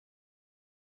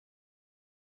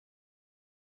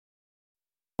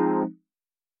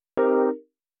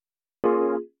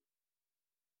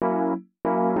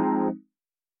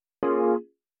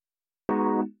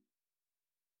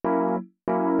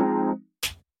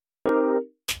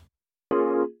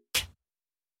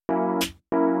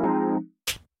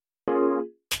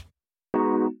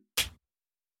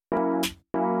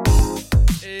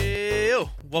So,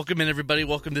 welcome in, everybody.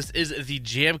 Welcome. This is the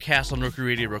Jamcast on Rookie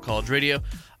Radio, Rock College Radio.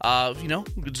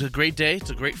 It's a great day. It's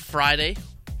a great Friday.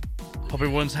 Hope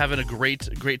everyone's having a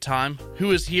great time. Who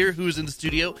is here? Who is in the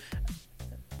studio?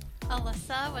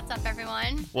 Alyssa. What's up,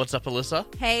 everyone? What's up, Alyssa?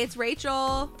 Hey, it's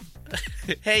Rachel.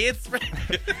 Hey, it's Rachel.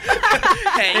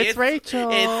 It's Rachel.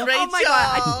 Oh my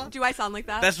god, do I sound like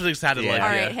that? That's what it sounded like. All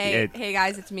right, yeah. hey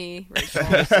guys, it's me, Rachel.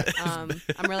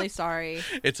 I'm really sorry.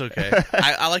 It's okay.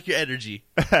 I like your energy.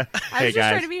 I was just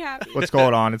guys. trying to be happy. What's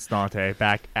going on? It's Dante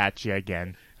back at you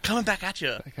again. Coming back at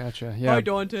you. I gotcha. Yeah. Hi,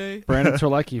 Dante. Brandon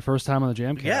Terlecki, first time on the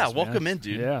Jamcast. Yeah, welcome in,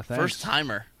 dude. Yeah, thanks. First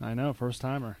timer. I know, first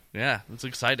timer. Yeah, it's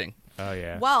exciting. Oh,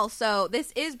 yeah. Well, so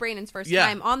this is Brandon's first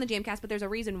time on the Jamcast, but there's a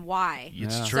reason why.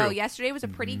 It's Yeah. true. So yesterday was a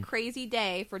pretty crazy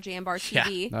day for Jambar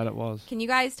TV. That it was. Can you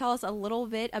guys tell us a little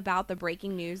bit about the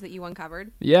breaking news that you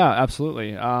uncovered? Yeah,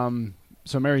 absolutely.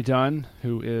 So Mary Dunn,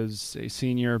 who is a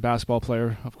senior basketball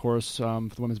player, of course, for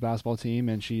the women's basketball team,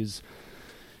 and she's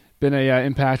been a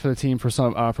impact for the team for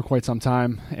quite some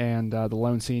time, and the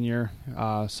lone senior.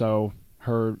 So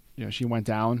her, she went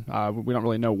down. We don't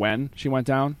really know when she went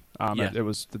down. There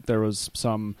was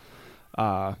some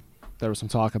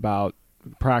talk about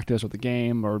practice or the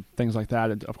game or things like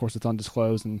that. Of course, it's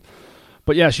undisclosed.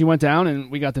 But yeah, she went down,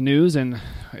 and we got the news, and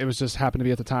it was just happened to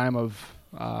be at the time of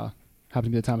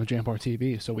Jambar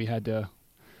TV, so we had to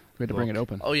bring it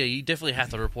open. Oh yeah, you definitely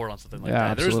have to report on something like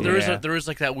Yeah, that. absolutely. There is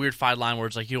like that weird fine line where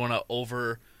it's like you want to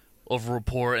over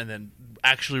report and then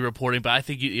actually reporting. But I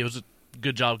think it was a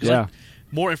good job because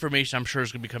more information I'm sure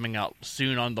is going to be coming out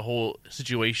soon on the whole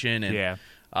situation. And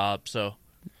but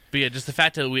yeah, just the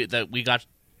fact that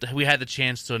we had the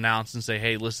chance to announce and say,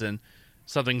 hey, listen,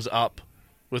 something's up.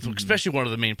 With especially one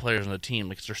of the main players on the team,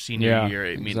 like it's her senior year.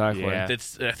 I mean, exactly. Yeah.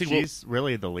 I think She's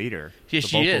really the leader. Yeah, the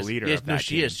she vocal is. leader Yeah, of no, that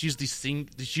she team. is.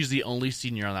 She's the only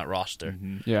senior on that roster.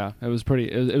 Yeah, it was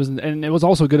pretty. It was, and it was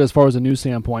also good as far as a news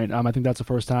standpoint. I think that's the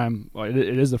first time. Well, it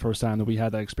is the first time that we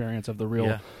had that experience of the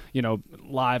real,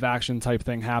 live action type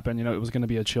thing happen. It was going to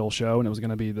be a chill show, and it was going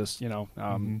to be this,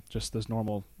 just this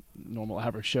normal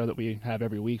average show that we have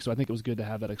every week. So I think it was good to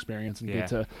have that experience and get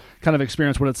to kind of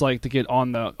experience what it's like to get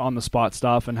on the spot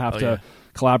stuff and have to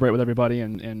collaborate with everybody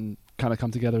and kind of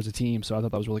come together as a team. So I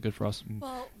thought that was really good for us.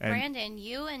 Well, Brandon,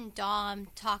 you and Dom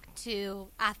talked to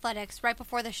athletics right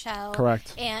before the show.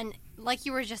 Correct. And like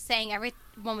you were just saying,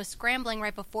 everyone was scrambling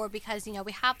right before because,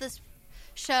 we have this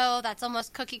show that's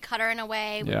almost cookie cutter in a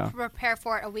way. We prepare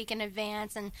for it a week in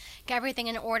advance and get everything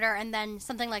in order, and then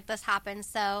something like this happens.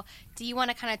 So do you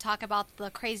want to kind of talk about the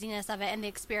craziness of it and the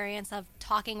experience of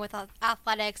talking with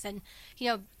athletics and,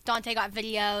 Dante got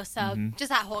video, so just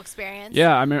that whole experience?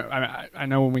 Yeah, I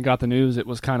know when we got the news, it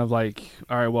was kind of like,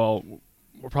 all right, well,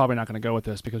 we're probably not going to go with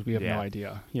this because we have no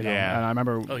idea, And I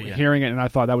remember hearing it, and I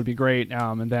thought that would be great.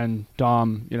 And then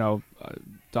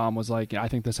Dom was like, I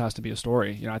think this has to be a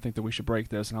story. I think that we should break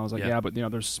this. And I was like, but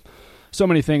there's so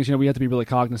many things. We have to be really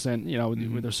cognizant.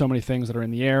 There's so many things that are in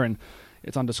the air, and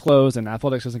it's undisclosed, and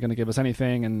athletics isn't going to give us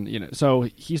anything. And so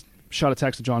he shot a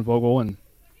text to John Vogel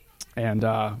and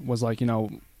was like,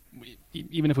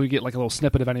 even if we get like a little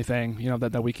snippet of anything,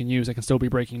 that we can use, it can still be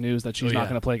breaking news that she's not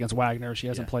going to play against Wagner. She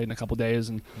hasn't played in a couple days,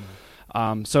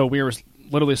 and so we were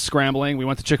literally scrambling. We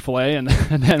went to Chick-fil-A, and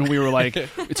then we were like,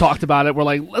 we talked about it. We're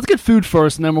like, let's get food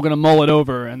first, and then we're going to mull it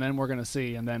over, and then we're going to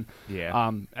see. And then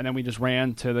and then we just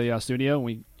ran to the studio. And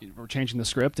we were changing the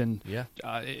script, and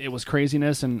it was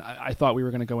craziness. And I thought we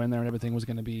were going to go in there, and everything was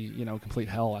going to be complete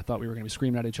hell. I thought we were going to be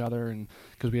screaming at each other, and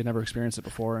because we had never experienced it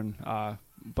before. And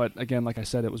but again, like I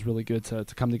said, it was really good to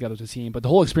come together as a team. But the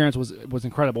whole experience was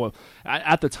incredible.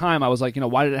 At the time, I was like,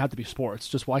 why did it have to be sports?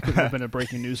 Just why couldn't it have been a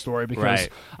breaking news story? Because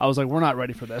I was like, we're not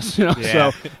ready for this.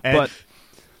 So, but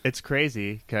it's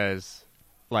crazy because,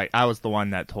 like, I was the one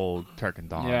that told Turk and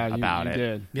Dawn about it.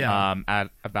 Did.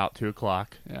 At about 2:00.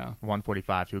 1:45,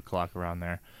 2:00 around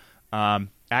there. I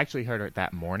actually heard it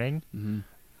that morning.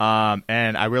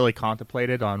 And I really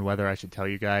contemplated on whether I should tell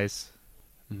you guys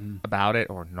about it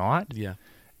or not. Yeah.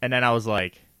 And then I was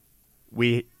like,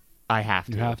 I have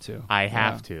to. You have to. I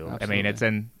have to. Absolutely. I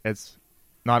mean, it's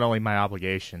not only my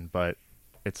obligation, but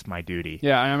it's my duty.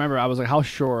 Yeah, I remember I was like, how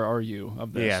sure are you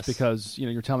of this? Yes. Because,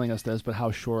 you're telling us this, but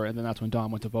how sure? And then that's when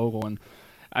Dom went to Vogel. And,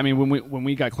 I mean, when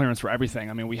we got clearance for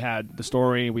everything, I mean, we had the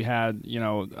story, we had,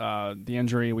 the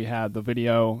injury, we had the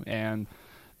video, and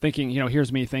thinking,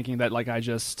 here's me thinking that, like,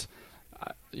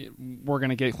 we're going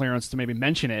to get clearance to maybe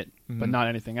mention it, but not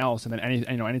anything else. And then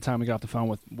anytime we got off the phone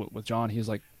with John, he's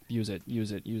like, use it.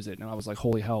 And I was like,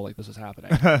 holy hell, like this is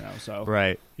happening. So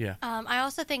Right. Yeah. I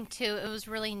also think too, it was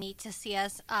really neat to see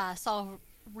us saw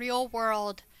real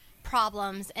world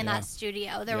problems in that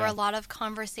studio. There were a lot of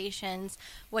conversations.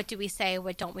 What do we say?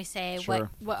 What don't we say? Sure.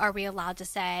 What are we allowed to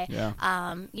say? Yeah.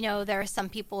 There are some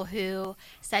people who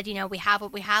said, we have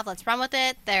what we have. Let's run with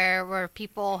it. There were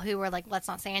people who were like, let's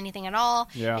not say anything at all.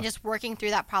 Yeah. And just working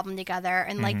through that problem together.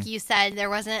 And like you said, there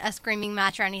wasn't a screaming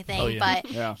match or anything. But,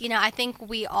 I think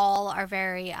we all are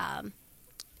very...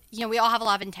 we all have a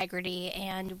lot of integrity,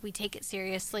 and we take it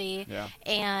seriously. Yeah.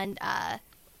 And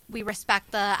we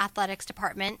respect the athletics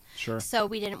department. Sure. So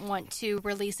we didn't want to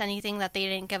release anything that they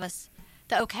didn't give us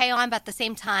the okay on. But at the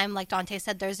same time, like Dante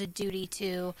said, there's a duty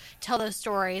to tell those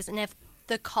stories. And if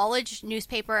the college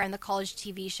newspaper and the college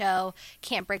TV show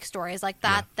can't break stories like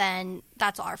that, then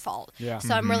that's our fault. Yeah.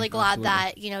 So I'm really glad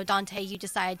that, Dante, you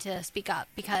decided to speak up,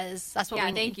 because that's what we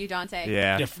need. Thank you, Dante.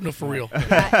 Yeah, no, for real.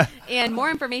 And more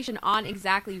information on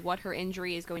exactly what her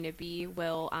injury is going to be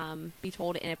will be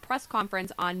told in a press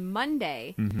conference on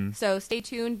Monday. So stay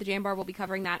tuned. The Jam Bar will be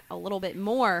covering that a little bit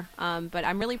more. But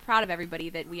I'm really proud of everybody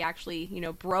that we actually,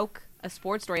 broke a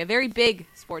sports story, a very big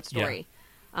sports story.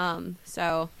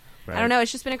 So... Right. I don't know.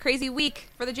 It's just been a crazy week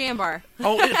for the Jam Bar.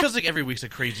 It feels like every week's a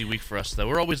crazy week for us, though.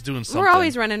 We're always doing something. We're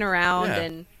always running around,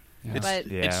 and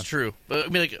it's true. But I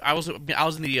mean, like I was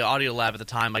in the audio lab at the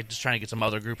time, like just trying to get some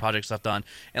other group project stuff done,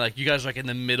 and like you guys are like in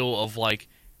the middle of like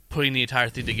putting the entire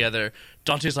thing together.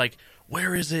 Dante's like,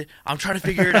 where is it? I'm trying to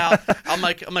figure it out. I'm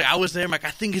like, I was there. I'm like,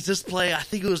 I think it's this play. I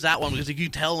think it was that one, because you can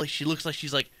tell like she looks like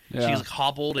she's like she's like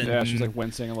hobbled and she's like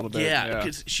wincing a little bit. Yeah,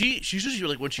 because she's usually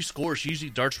like when she scores, she usually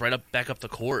darts right back up the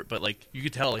court. But like you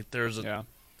could tell like there's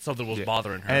something was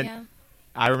bothering her. And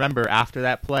I remember after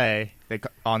that play,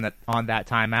 on that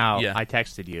timeout, I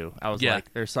texted you. I was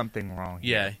like, "There's something wrong."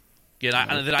 Yeah. Yeah,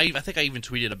 I think I even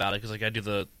tweeted about it, because like I do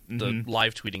the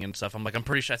live tweeting and stuff. I'm like, I'm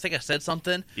pretty sure. I think I said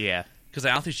something. Yeah. Because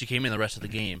I don't think she came in the rest of the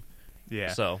game.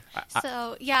 Yeah. So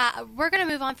we're going to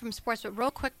move on from sports, but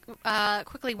real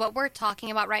quickly, what we're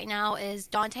talking about right now is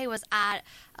Dante was at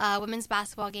a women's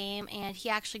basketball game, and he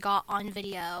actually got on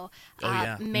video.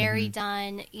 Mary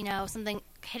Dunn, something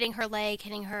hitting her leg,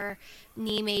 hitting her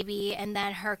knee maybe, and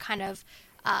then her kind of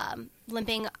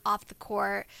limping off the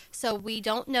court. So we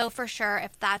don't know for sure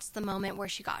if that's the moment where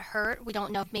she got hurt. We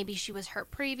don't know if maybe she was hurt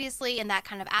previously and that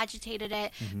kind of agitated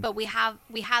it. But we had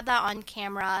that on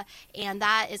camera, and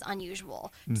that is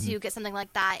unusual to get something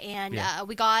like that. And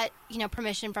we got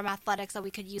permission from athletics that we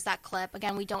could use that clip.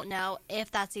 Again, we don't know if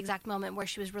that's the exact moment where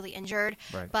she was really injured,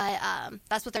 but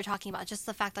that's what they're talking about. Just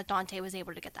the fact that Dante was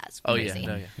able to get that.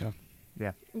 Crazy.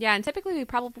 Yeah, and typically we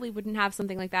probably wouldn't have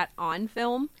something like that on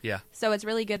film. Yeah. So it's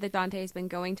really good that Dante's been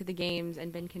going to the games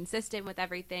and been consistent with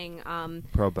everything.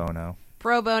 Pro bono,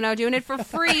 doing it for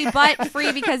free, but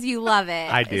free because you love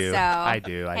it. I do. So, I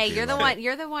do. You're the one.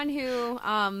 You're the one who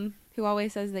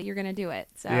always says that you're going to do it.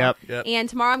 So. Yep. And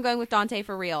tomorrow I'm going with Dante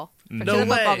for real. No to the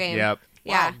football game. Yep.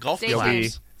 Yeah. Wow, golf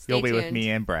class. You'll be with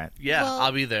me and Brent. Yeah, well,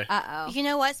 I'll be there. You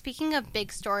know what? Speaking of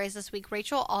big stories this week,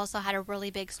 Rachel also had a really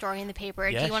big story in the paper.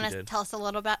 Yeah, do you want to tell us a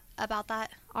little bit about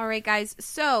that? All right, guys.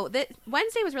 So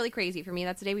Wednesday was really crazy for me.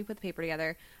 That's the day we put the paper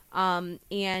together.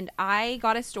 And I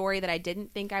got a story that I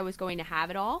didn't think I was going to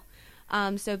have at all.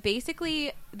 So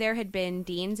basically, there had been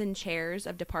deans and chairs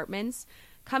of departments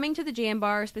coming to the Jam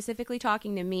Bar, specifically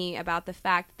talking to me about the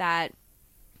fact that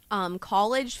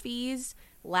college fees,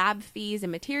 lab fees,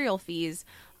 and material fees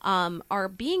are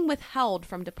being withheld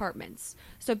from departments.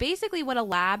 So basically what a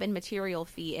lab and material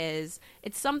fee is,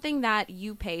 it's something that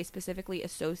you pay specifically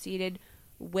associated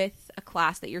with a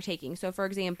class that you're taking. So for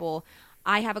example,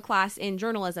 I have a class in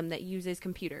journalism that uses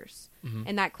computers.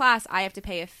 In that class, I have to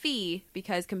pay a fee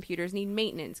because computers need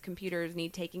maintenance. Computers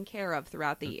need taken care of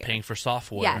throughout the year. Paying for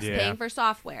software. Yes, paying for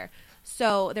software.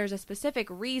 So there's a specific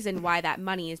reason why that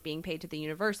money is being paid to the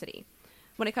university.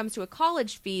 When it comes to a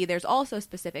college fee, there's also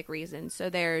specific reasons. So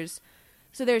there's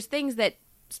things that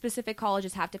specific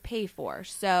colleges have to pay for.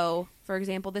 So, for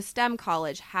example, the STEM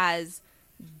college has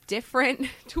different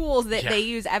tools that they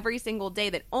use every single day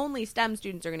that only STEM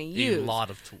students are going to use. A lot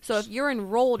of tools. So if you're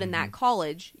enrolled in that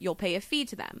college, you'll pay a fee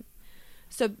to them.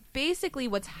 So basically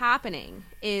what's happening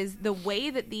is the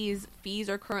way that these fees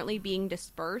are currently being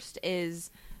dispersed is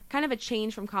kind of a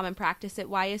change from common practice at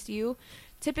YSU.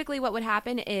 Typically what would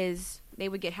happen is they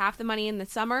would get half the money in the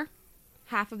summer,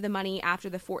 half of the money after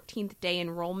the 14th day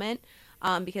enrollment,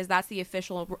 because that's the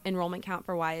official enrollment count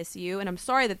for YSU. And I'm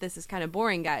sorry that this is kind of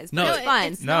boring, guys, but it's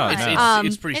fun. It's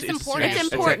important.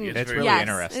 It's important. It's really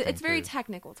interesting. It's very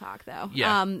technical talk, though.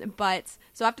 Yeah. But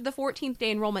so after the 14th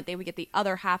day enrollment, they would get the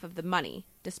other half of the money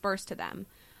dispersed to them.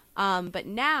 But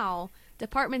now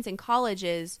departments and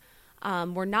colleges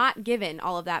were not given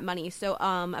all of that money. So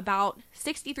about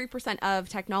 63% of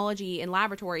technology and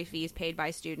laboratory fees paid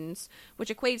by students, which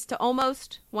equates to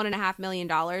almost $1.5 million,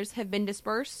 have been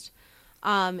dispersed.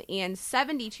 And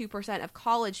 72% of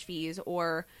college fees,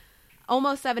 or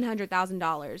almost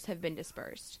 $700,000, have been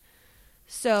dispersed.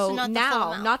 So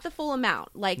not the full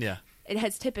amount, like it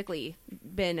has typically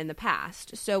been in the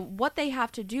past. So what they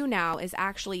have to do now is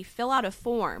actually fill out a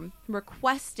form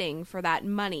requesting for that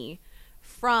money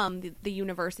from the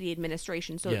university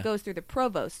administration. So it goes through the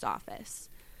provost's office.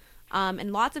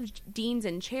 And lots of deans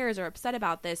and chairs are upset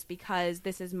about this because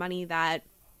this is money that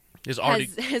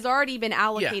has already been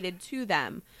allocated to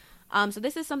them. So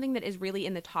this is something that is really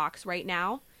in the talks right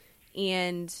now.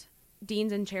 And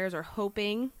deans and chairs are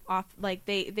hoping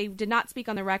they did not speak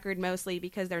on the record, mostly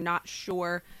because they're not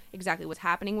sure exactly what's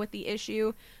happening with the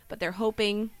issue, but they're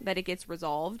hoping that it gets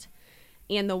resolved.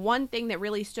 And the one thing that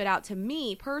really stood out to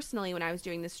me personally when I was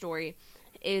doing this story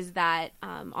is that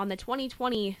on the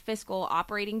 2020 fiscal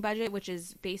operating budget, which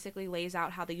is basically lays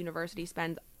out how the university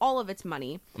spends all of its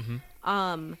money,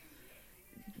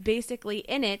 basically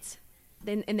in it,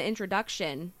 in the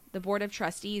introduction, the Board of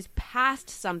Trustees passed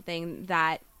something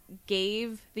that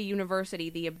gave the university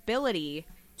the ability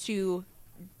to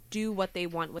do what they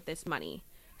want with this money.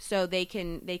 So they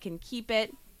can keep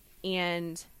it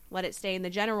and let it stay in the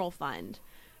general fund.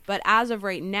 But as of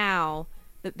right now,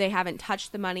 they haven't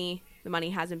touched the money. The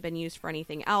money hasn't been used for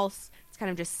anything else. It's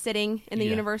kind of just sitting in the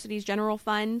university's general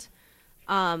fund.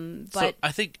 But so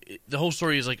I think the whole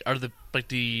story is are the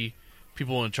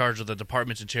people in charge of the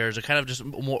departments and chairs are kind of just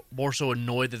more so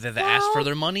annoyed that they asked for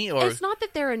their money, or it's not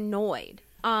that they're annoyed.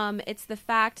 It's the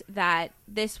fact that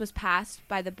this was passed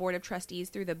by the Board of Trustees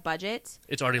through the budget.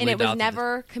 It's already and laid it was out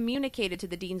never communicated to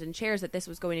the deans and chairs that this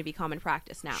was going to be common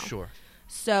practice now. Sure.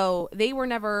 So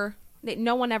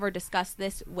no one ever discussed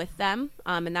this with them,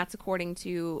 and that's according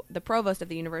to the provost of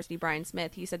the university, Brian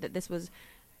Smith. He said that this was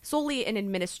solely an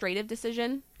administrative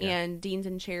decision, and deans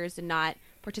and chairs did not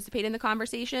participate in the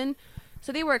conversation.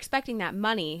 So they were expecting that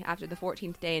money after the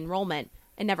 14th day enrollment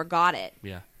and never got it.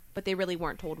 Yeah. But they really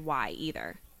weren't told why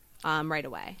either right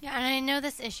away. Yeah, and I know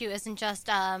this issue isn't just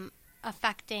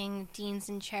affecting deans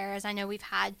and chairs. I know we've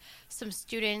had some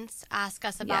students ask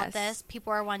us about this.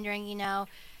 People are wondering,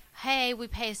 hey, we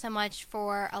pay so much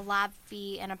for a lab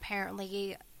fee, and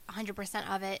apparently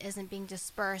 100% of it isn't being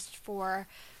dispersed for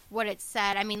what it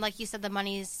said. I mean, like you said, the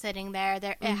money's sitting there.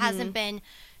 It hasn't been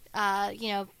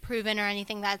proven or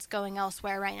anything that's going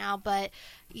elsewhere right now, but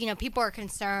people are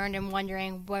concerned and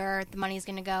wondering where the money is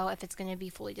going to go, if it's going to be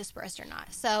fully dispersed or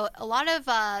not. So a lot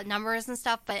of numbers and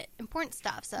stuff, but important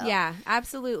stuff. So yeah,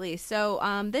 absolutely. So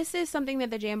this is something that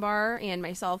the Jambar and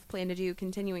myself plan to do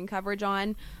continuing coverage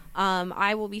on.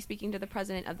 I will be speaking to the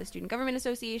president of the Student Government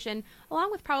Association,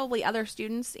 along with probably other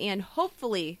students and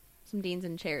hopefully some deans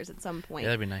and chairs at some point. Yeah,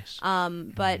 that'd be nice.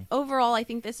 But overall, I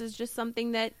think this is just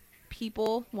something that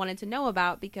people wanted to know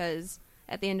about because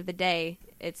at the end of the day,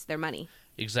 it's their money.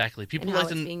 Exactly. People and how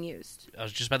it's being used. I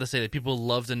was just about to say that people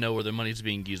love to know where their money's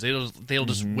being used. They'll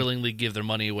just willingly give their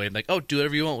money away. Like, do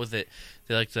whatever you want with it.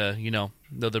 They like to, know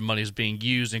their money's being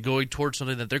used and going towards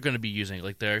something that they're going to be using,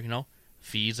 like their,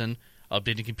 fees and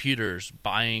updating computers,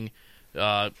 buying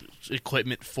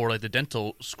equipment for the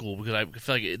dental school, because I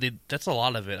feel like that's a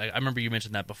lot of it. I remember you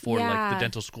mentioned that before. Like the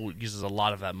dental school uses a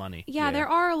lot of that money. Yeah, there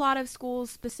are a lot of schools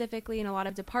specifically and a lot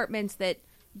of departments that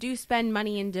do spend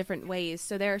money in different ways.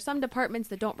 So there are some departments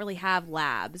that don't really have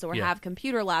labs or have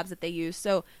computer labs that they use,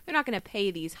 so they're not going to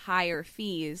pay these higher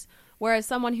fees. Whereas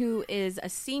someone who is a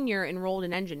senior enrolled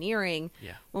in engineering,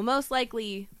 well, most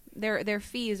likely their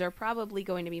fees are probably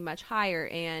going to be much higher.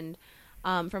 And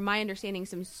from my understanding,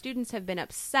 some students have been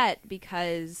upset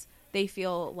because they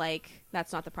feel like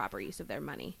that's not the proper use of their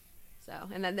money. So,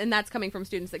 and that's coming from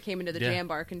students that came into the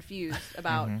Jambar confused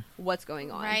about what's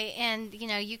going on. Right, and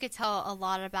you could tell a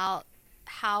lot about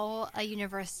how a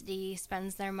university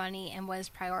spends their money and what is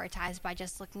prioritized by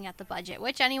just looking at the budget,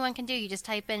 which anyone can do. You just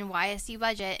type in YSU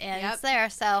budget and it's there.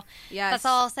 So that's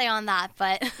all I'll say on that.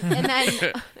 But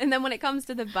and then when it comes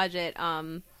to the budget,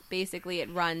 basically it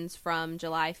runs from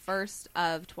July 1st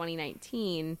of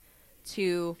 2019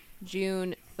 to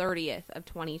June 30th of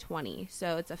 2020.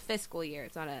 So it's a fiscal year.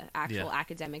 It's not an actual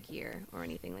academic year or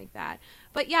anything like that.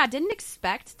 But didn't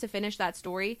expect to finish that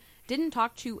story. Didn't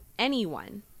talk to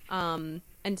anyone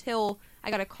until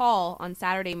I got a call on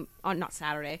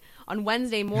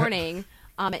Wednesday morning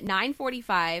at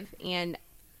 9:45, and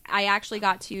I actually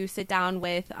got to sit down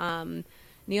with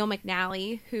Neil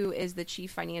McNally, who is the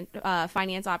chief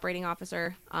finance operating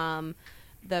officer,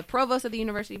 the provost of the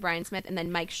university, Brian Smith, and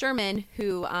then Mike Sherman,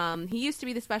 who he used to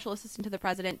be the special assistant to the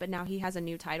president, but now he has a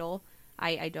new title.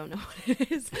 I don't know what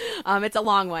it is. It's a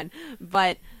long one.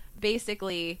 But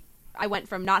basically, I went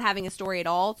from not having a story at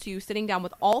all to sitting down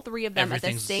with all three of them at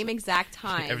the same exact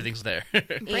time. Everything's there.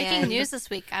 Breaking news this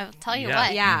week. I'll tell you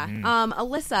what. Yeah.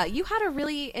 Alyssa, you had a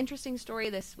really interesting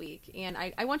story this week, and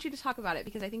I want you to talk about it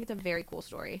because I think it's a very cool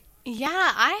story. Yeah,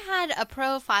 I had a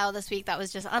profile this week that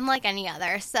was just unlike any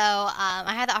other. So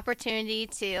I had the opportunity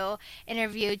to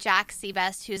interview Jack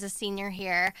Seabest, who's a senior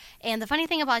here. And the funny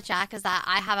thing about Jack is that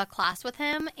I have a class with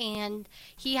him, and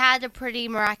he had a pretty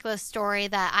miraculous story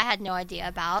that I had no idea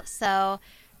about. So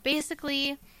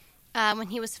basically, when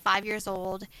he was 5 years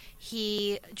old,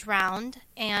 he drowned,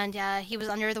 and he was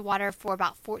under the water for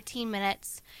about 14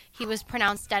 minutes. He was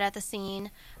pronounced dead at the scene,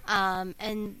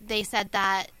 and they said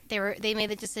that they made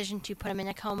the decision to put him in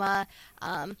a coma.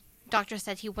 Doctor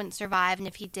said he wouldn't survive, and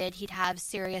if he did, he'd have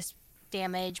serious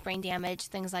damage, brain damage,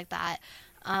 things like that.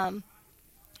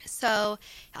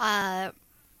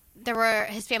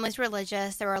 His family's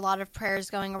religious. There were a lot of prayers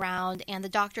going around, and the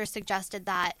doctor suggested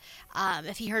that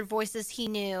if he heard voices he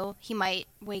knew, he might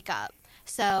wake up.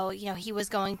 So, he was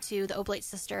going to the Oblate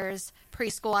Sisters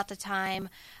preschool at the time.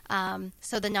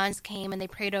 So the nuns came and they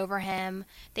prayed over him.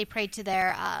 They prayed to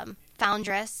their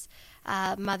foundress,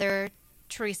 Mother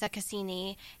Teresa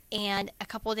Cassini. And a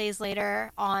couple of days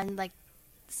later, on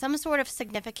some sort of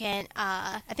significant,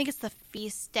 I think it's the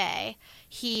feast day,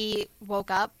 he woke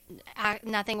up.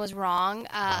 Nothing was wrong.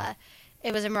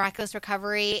 It was a miraculous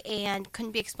recovery and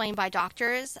couldn't be explained by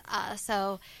doctors.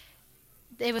 So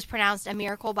it was pronounced a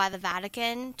miracle by the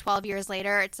Vatican 12 years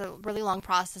later. It's a really long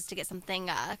process to get something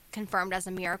confirmed as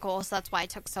a miracle, so that's why it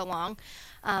took so long.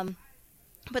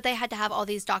 But they had to have all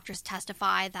these doctors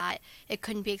testify that it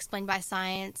couldn't be explained by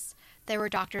science. There were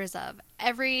doctors of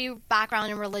every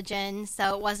background and religion,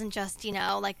 so it wasn't just,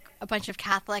 a bunch of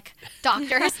Catholic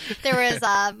doctors. There was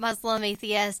Muslim,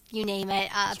 atheist, you name it.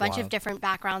 A bunch of different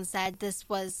backgrounds said this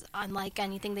was unlike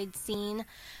anything they'd seen.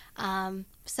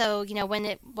 So, when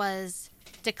it was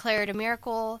declared a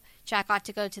miracle, Jack got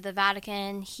to go to the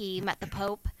Vatican. He met the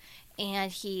Pope,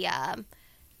 and he... it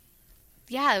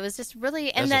was just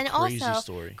really... And then also...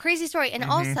 Crazy story. And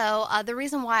also, the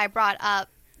reason why I brought up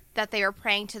that they were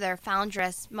praying to their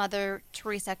foundress, Mother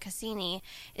Teresa Cassini,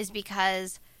 is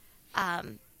because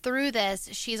through this,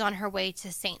 she's on her way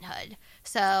to sainthood.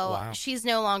 So she's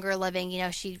no longer living,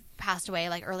 she passed away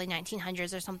early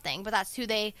 1900s or something, but that's who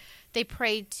they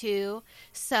prayed to.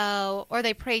 So, or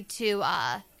they prayed to,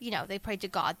 they prayed to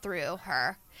God through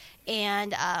her.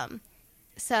 And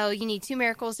so you need 2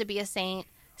 miracles to be a saint.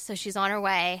 So she's on her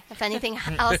way. If anything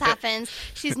else happens,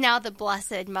 she's now the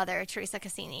Blessed Mother Teresa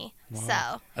Cassini. Wow.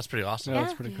 So that's pretty awesome. Yeah,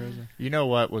 that's pretty crazy. You know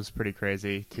what was pretty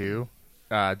crazy too?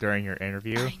 During your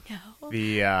interview, I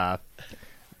know.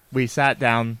 We sat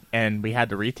down and we had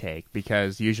to retake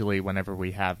because usually whenever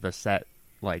we have the set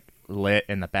lit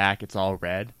in the back, it's all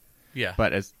red. Yeah.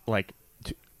 But as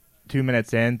 2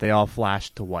 minutes in, they all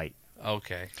flashed to white.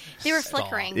 Okay. They were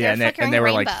flickering. Yeah, and they were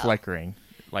rainbow. flickering.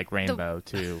 Rainbow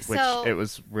too, which it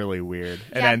was really weird.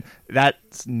 Yeah. And then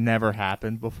that's never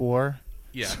happened before.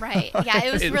 Yeah. Right. Yeah,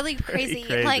 it was really crazy.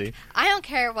 Crazy. I don't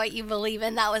care what you believe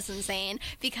in. That was insane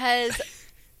because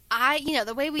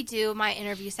the way we do my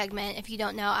interview segment, if you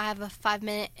don't know, I have a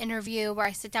 5-minute interview where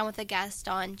I sit down with a guest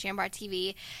on Jambar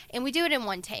TV, and we do it in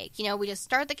one take. We just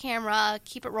start the camera,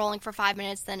 keep it rolling for 5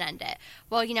 minutes, then end it.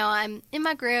 Well, I'm in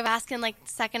my groove asking the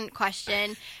second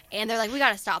question, and they're like, we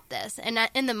got to stop this. And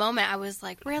in the moment, I was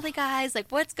like, really, guys?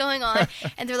 What's going on?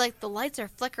 And they're like, the lights are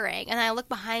flickering. And I look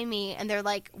behind me, and they're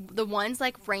the one's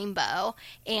rainbow,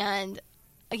 and...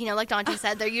 like Dante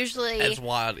said, they're usually That's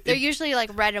wild. They're usually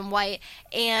red and white,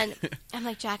 and I'm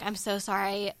like, Jack, I'm so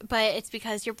sorry, but it's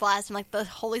because you're blessed. I'm like, the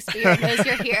Holy Spirit knows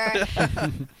you're here.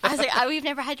 I was like, we've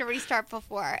never had to restart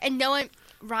before, and no one.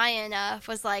 Ryan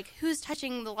was like, who's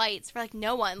touching the lights? We're like,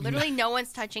 no one. Literally, no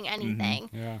one's touching anything.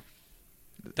 Yeah,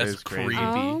 that's creepy.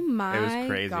 Oh my it was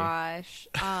crazy. Gosh.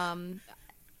 I'm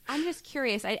just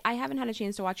curious. I haven't had a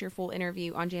chance to watch your full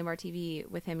interview on Jambar TV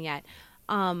with him yet.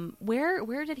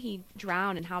 Where did he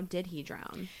drown and how did he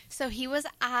drown? So he was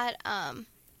at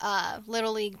a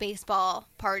Little League baseball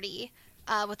party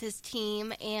with his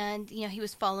team, and he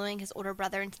was following his older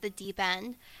brother into the deep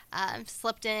end,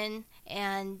 slipped in,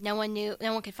 and no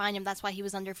one could find him. That's why he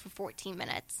was under for 14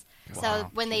 minutes. Wow,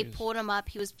 so when they pulled him up,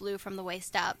 he was blue from the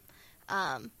waist up,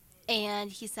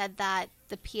 and he said that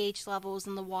the pH levels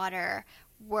in the water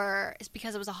it's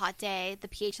because it was a hot day, the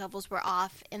pH levels were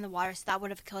off in the water, so that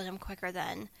would have killed him quicker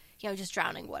than just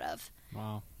drowning would have.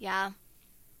 Wow. Yeah.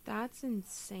 That's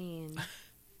insane.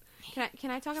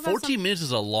 Can I talk about 14 minutes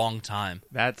is a long time.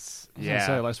 That's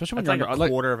say, like, especially when that's you're like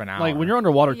a quarter of an hour. Like when you're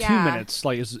underwater, 2 minutes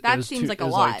that seems like a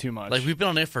lot. Like too much. Like we've been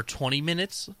on it for 20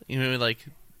 minutes. You know, like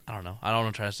I don't know what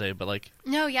I'm trying to say, but like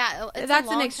no, yeah, that's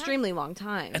an extremely long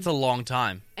time. It's a long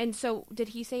time. And so, did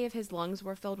he say if his lungs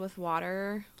were filled with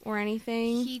water or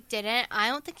anything? He didn't. I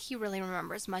don't think he really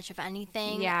remembers much of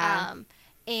anything. Yeah.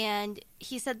 And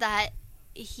he said that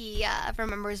he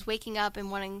remembers waking up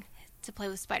and wanting to play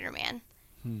with Spider-Man.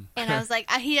 And I was like,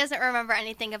 he doesn't remember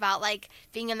anything about, like,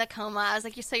 being in the coma. I was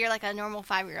like, you're like a normal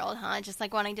 5-year-old, huh? Just,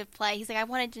 like, wanting to play. He's like, I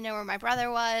wanted to know where my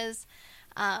brother was.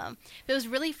 But it was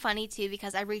really funny, too,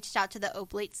 because I reached out to the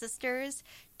Oblate sisters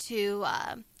to,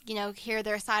 hear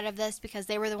their side of this because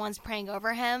they were the ones praying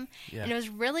over him. Yeah. And it was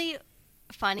really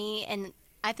funny and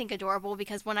I think adorable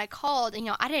because when I called,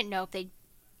 I didn't know if they'd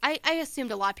I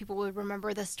assumed a lot of people would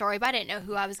remember this story, but I didn't know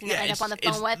who I was going to end up on the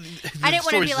phone with. I didn't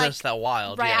want to be like that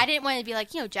wild, right? Yeah. I didn't want to be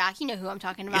like, Jack, you know who I'm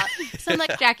talking about. So I'm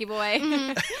like, Jackie boy.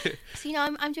 Mm-hmm. So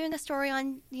I'm doing a story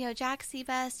on Jack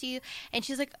Seabest, and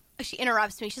she's like. She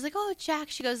interrupts me. She's like, "Oh,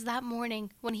 Jack." She goes, "That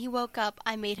morning when he woke up,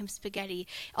 I made him spaghetti.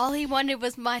 All he wanted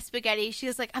was my spaghetti." She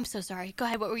was like, "I'm so sorry. Go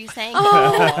ahead. What were you saying?"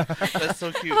 Oh, that's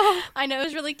so cute. I know, it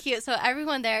was really cute. So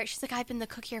everyone there, she's like, "I've been the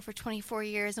cook here for 24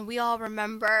 years, and we all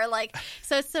remember." Like,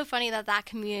 so it's so funny that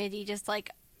community just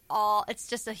like it's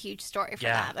just a huge story for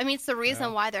them. I mean, it's the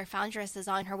reason why their foundress is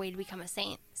on her way to become a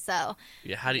saint. So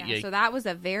so that was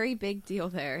a very big deal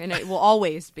there, and it will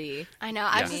always be. I know.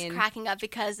 I was just cracking up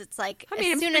because it's like I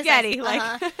made him spaghetti.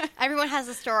 Everyone has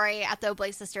a story at the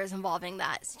Oblate Sisters involving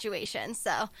that situation.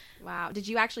 So wow, did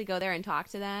you actually go there and talk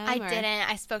to them? I didn't.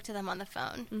 I spoke to them on the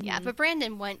phone. Mm-hmm. Yeah, but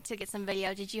Brandon went to get some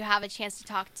video. Did you have a chance to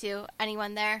talk to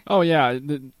anyone there? Oh yeah,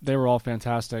 they were all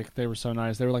fantastic. They were so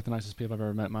nice. They were like the nicest people I've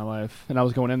ever met in my life. And I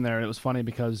was going in there, and it was funny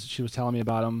because she was telling me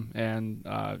about them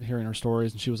and hearing her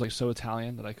stories, and she was like so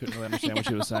Italian that I couldn't really understand what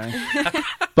she was saying.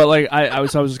 But like I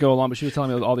was just go along, but she was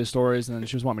telling me all these stories, and then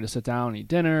she was wanting me to sit down and eat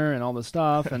dinner and all this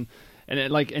stuff, and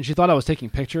she thought I was taking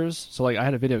pictures, so like I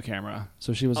had a video camera,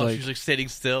 so she was she was like sitting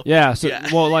still. Yeah, so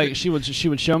well, like she would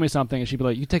show me something, and she'd be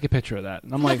like, "You take a picture of that,"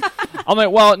 and I'm like,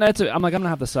 well, I'm gonna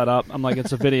have to set up. I'm like,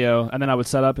 it's a video, and then I would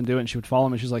set up and do it, and she would follow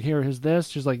me. She's like, here's this.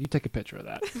 She's like, you take a picture of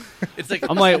that. It's like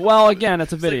I'm like, well, again,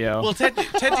 it's a video. Like, well,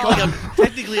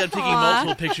 technically, I'm taking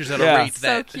multiple pictures at a rate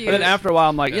that. So cute. But then after a while,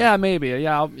 I'm like, maybe,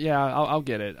 I'll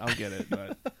get it.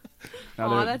 But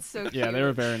that's so cute. Yeah, they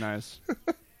were very nice.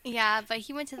 Yeah, but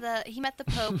he met the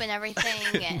Pope and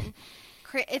everything, and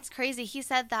it's crazy. He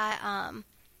said that,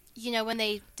 when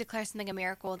they declare something a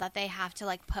miracle, that they have to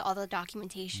like put all the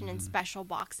documentation in special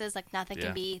boxes. Like nothing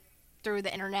can be through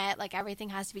the internet. Like everything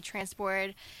has to be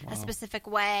transported a specific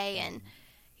way, and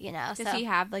Does he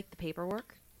have like the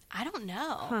paperwork? I don't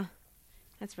know. Huh.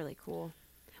 That's really cool.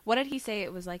 What did he say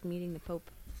it was like meeting the Pope?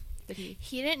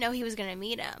 He didn't know he was going to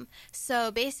meet him.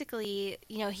 So basically,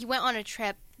 he went on a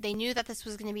trip. They knew that this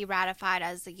was going to be ratified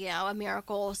as, a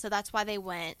miracle. So that's why they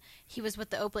went. He was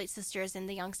with the Oblate Sisters in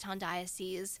the Youngstown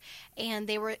Diocese. And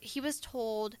he was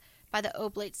told by the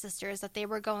Oblate Sisters that they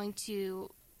were going to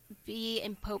be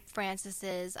in Pope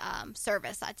Francis's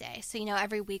service that day. So,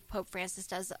 every week Pope Francis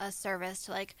does a service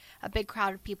to like a big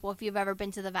crowd of people. If you've ever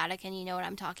been to the Vatican, you know what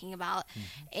I'm talking about.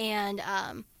 Mm-hmm.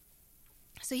 And,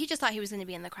 so he just thought he was going to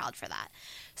be in the crowd for that.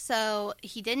 So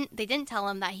they didn't tell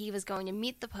him that he was going to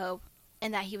meet the Pope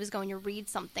and that he was going to read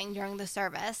something during the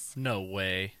service. No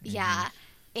way. Yeah.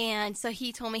 And so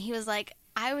he told me, he was like,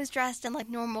 I was dressed in like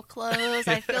normal clothes.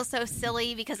 I feel so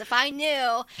silly because if I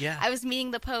knew I was meeting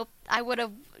the Pope, I would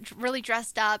have really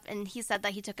dressed up. And he said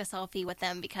that he took a selfie with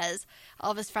them because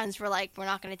all of his friends were like, we're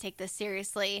not going to take this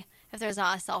seriously if there's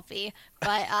not a selfie.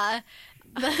 But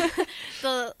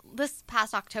this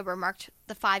past October marked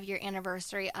the 5-year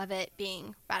anniversary of it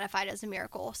being ratified as a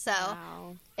miracle. So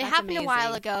it happened amazing. A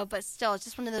while ago, but still, it's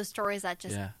just one of those stories that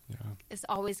just is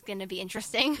always going to be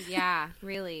interesting. Yeah,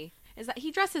 really. Is that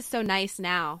he dresses so nice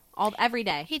now, every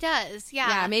day. He does, yeah.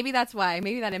 Yeah, maybe that's why.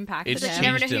 Maybe that impacted him. You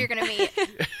never know who you're going to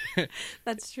meet.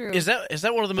 That's true. Is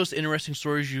that one of the most interesting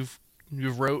stories you've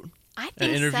wrote? I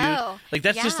think so. Like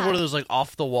that's just one of those like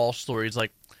off the wall stories.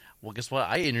 Like, well, guess what?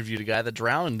 I interviewed a guy that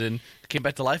drowned and came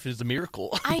back to life. It was a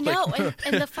miracle. I know,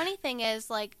 and the funny thing is,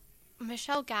 like,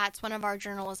 Michelle Gatz, one of our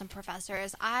journalism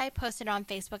professors, I posted on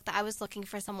Facebook that I was looking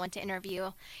for someone to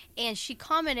interview, and she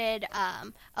commented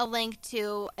a link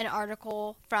to an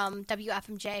article from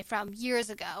WFMJ from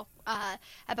years ago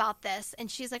about this,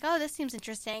 and she's like, oh, this seems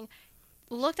interesting.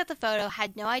 Looked at the photo,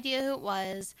 had no idea who it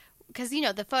was, because, you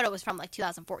know, the photo was from, like,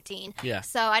 2014. Yeah.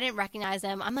 So I didn't recognize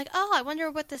him. I'm like, oh, I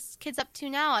wonder what this kid's up to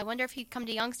now. I wonder if he'd come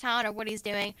to Youngstown or what he's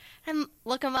doing. And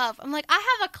look him up. I'm like,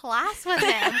 I have a class with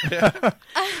him.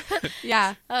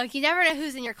 Yeah. You never know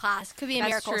who's in your class. Could be a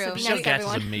miracle. True. So be nice to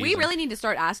everyone. We really need to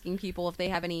start asking people if they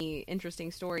have any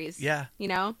interesting stories. Yeah. You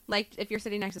know? Like, if you're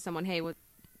sitting next to someone, hey,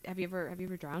 have you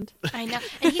ever drowned? I know.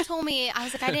 And he told me, I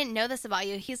was like, I didn't know this about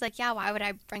you. He's like, yeah, why would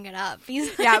I bring it up?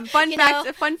 He's like,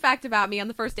 fun fact about me on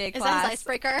the first day of class. Is that his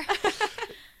icebreaker?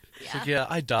 It's like, yeah,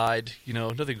 I died. You know,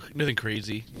 nothing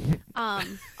crazy.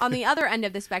 On the other end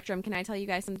of the spectrum, can I tell you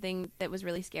guys something that was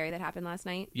really scary that happened last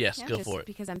night? Yes, go for it.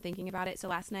 Because I'm thinking about it. So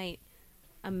last night,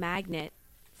 a magnet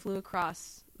flew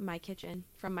across my kitchen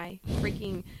from my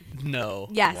freaking... No.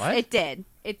 Yes, what? It did.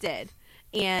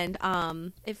 And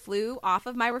it flew off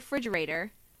of my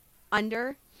refrigerator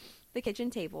under the kitchen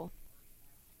table.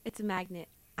 It's a magnet.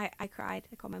 I cried.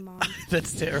 I called my mom.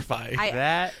 That's terrifying.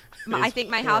 I think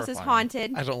my house is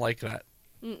haunted. I don't like that.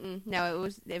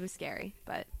 No, it was scary,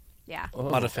 but yeah.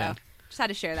 Not a fan. Just had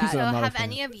to share that. So have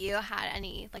any of you had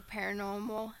any like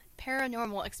paranormal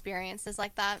experiences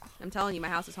like that? I'm telling you, my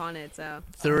house is haunted. So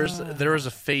there was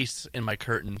a face in my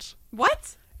curtains.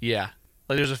 What? Yeah.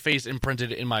 Like there's a face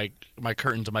imprinted in my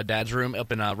curtains in my dad's room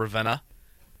up in Ravenna.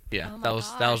 Yeah, that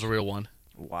was a real one.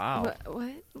 Wow.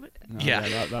 What? No,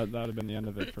 yeah, that would have been the end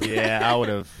of it. For me. Yeah, I would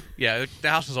have. Yeah, the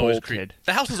house is always creepy.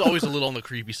 The house is always a little on the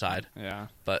creepy side. Yeah,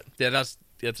 but yeah,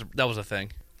 that was a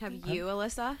thing. Have you,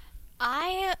 Alyssa?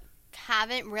 I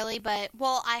haven't really, but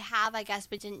I have, I guess,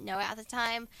 but didn't know it at the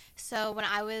time. So when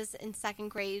I was in second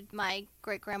grade, my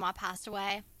great grandma passed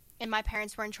away. And my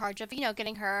parents were in charge of,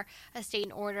 getting her estate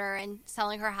in order and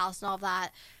selling her house and all of that.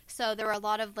 So there were a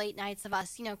lot of late nights of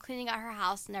us, cleaning out her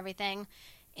house and everything.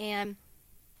 And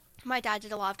my dad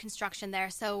did a lot of construction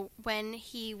there. So when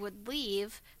he would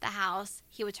leave the house,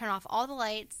 he would turn off all the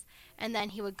lights. And then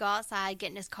he would go outside,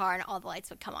 get in his car, and all the lights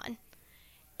would come on.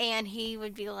 And he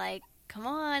would be like, come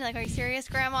on, like, are you serious,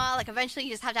 Grandma? Like, eventually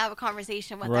you just have to have a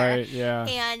conversation with her. Right, yeah.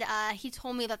 And he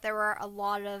told me that there were a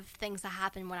lot of things that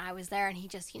happened when I was there, and he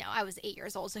just, I was 8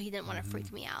 years old, so he didn't want to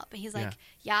freak me out. But he's like,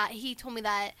 he told me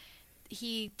that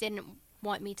he didn't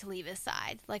want me to leave his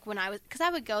side. Like, because I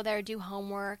would go there, do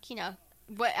homework,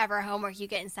 whatever homework you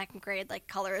get in second grade, like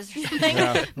colors or something.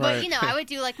 Yeah, but, I would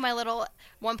do, like, my little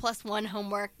 1+1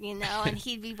 homework, and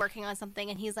he'd be working on something,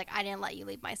 and he's like, I didn't let you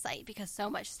leave my sight because so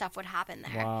much stuff would happen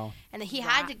there. Wow. And he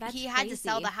had to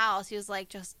sell the house. He was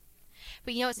like, but,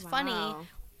 it's funny.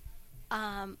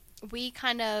 We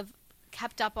kind of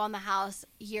kept up on the house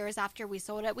years after we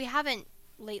sold it. We haven't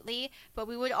lately, but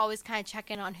we would always kind of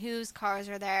check in on whose cars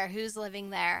are there, who's living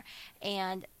there,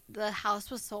 and the house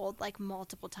was sold like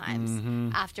multiple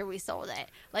times after we sold it.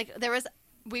 Like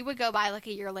we would go by like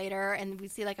a year later and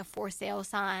we'd see like a for sale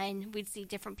sign. We'd see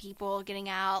different people getting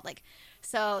out.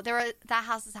 So that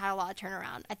house has had a lot of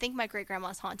turnaround. I think my great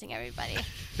grandma's haunting everybody.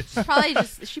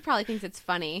 She probably thinks it's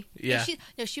funny. Yeah.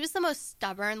 She was the most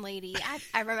stubborn lady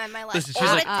I remember in my life. Listen,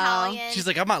 she's like, Italian. She's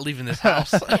like, I'm not leaving this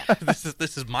house.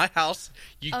 This is my house.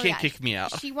 You can't kick me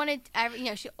out. She wanted,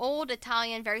 she old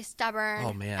Italian, very stubborn.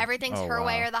 Oh man, everything's her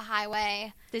way or the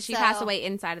highway. Did she pass away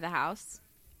inside of the house?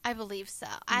 I believe so.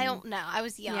 I don't know. I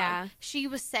was young. Yeah. She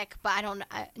was sick, but I don't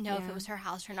know if it was her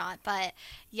house or not. But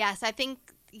yes, I think,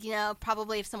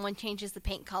 probably if someone changes the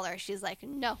paint color, she's like,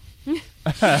 no.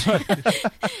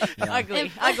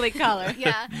 Ugly color.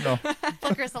 Yeah. No.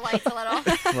 Flickers the lights a little.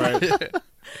 Right.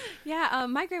 Yeah,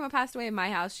 my grandma passed away in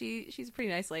my house. She's a pretty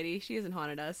nice lady. She hasn't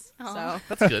haunted us. Aww. So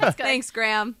that's good. Thanks,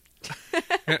 Graham.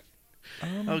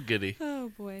 Oh, goody.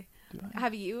 Oh, boy. Do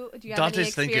you have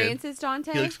Dante's any experiences,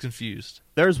 Dante? He looks confused.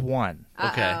 There's one.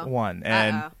 Okay. One.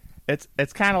 And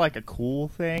it's kind of like a cool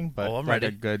thing, but I'm like ready.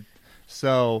 a good.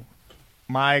 So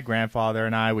my grandfather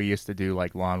and I, we used to do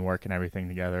like lawn work and everything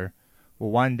together. Well,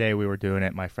 one day we were doing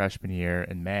it my freshman year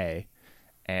in May,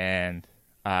 and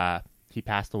he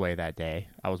passed away that day.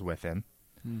 I was with him.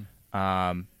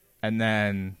 And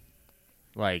then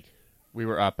like we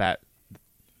were up at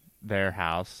their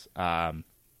house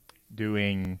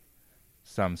doing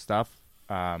some stuff,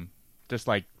 just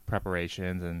like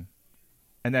preparations, and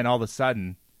then all of a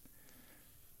sudden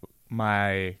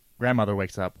my grandmother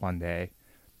wakes up one day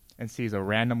and sees a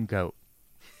random goat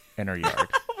in her yard.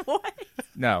 What?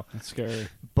 No. That's scary.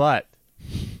 But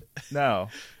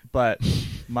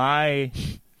my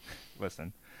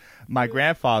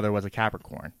grandfather was a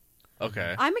Capricorn.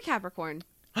 Okay. I'm a Capricorn.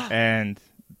 And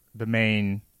the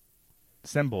main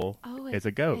symbol is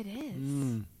a goat. It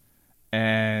is.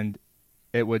 And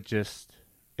it would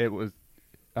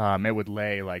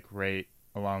lay like right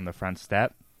along the front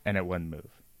step and it wouldn't move.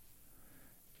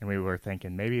 and we were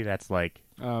thinking maybe that's like.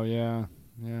 Oh yeah.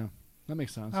 That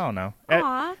makes sense. I don't know.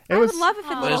 Aw, I would love if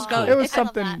a little goat. It was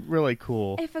something really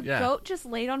cool. If a goat just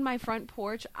laid on my front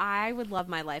porch, I would love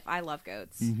my life. I love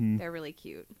goats. Mm-hmm. They're really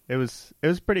cute. It was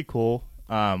pretty cool.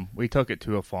 We took it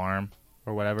to a farm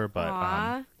or whatever,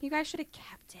 but you guys should have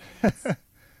kept it.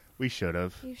 We should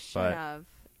have. You should have.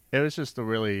 It was just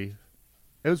it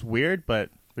was weird, but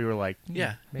we were like,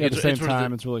 at the same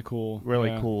time, it's really cool.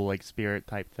 Really cool, like spirit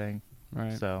type thing.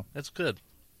 Right. So that's good.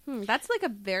 That's like a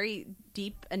very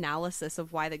deep analysis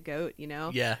of why the goat, Yeah.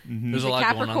 Mm-hmm. There's a lot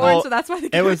Capricorn, going on. So that's why the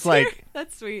goat's it was like here.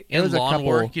 That's sweet. And it was lawn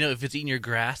work, if it's eating your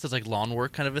grass, it's like lawn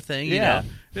work kind of a thing. Yeah.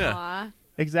 Yeah. Aww.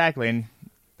 Exactly. And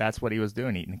that's what he was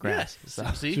doing, eating the grass. So.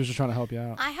 He was just trying to help you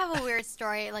out. I have a weird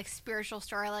story, like spiritual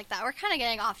story like that. We're kind of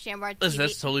getting off Jambar TV. Listen,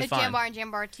 that's totally fine. Jambar and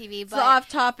Jambar TV, but it's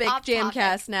off-topic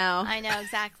Jamcast now. I know,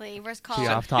 exactly. Where's Colin?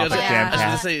 Off-topic Jamcast. I was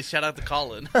going to say, shout out to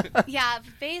Colin. Yeah,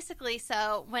 basically,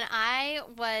 so when I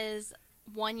was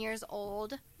 1 year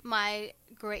old, my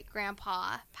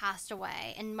great-grandpa passed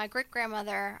away. And my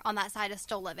great-grandmother on that side is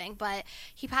still living, but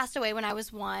he passed away when I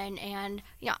was 1, and,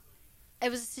 it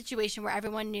was a situation where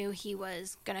everyone knew he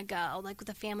was going to go. Like,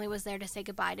 the family was there to say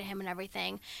goodbye to him and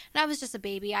everything. And I was just a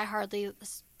baby. I hardly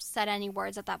said any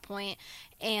words at that point.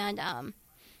 And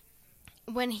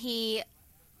when he,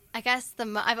 I guess,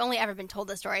 I've only ever been told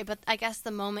this story, but I guess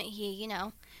the moment he,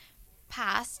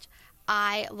 passed,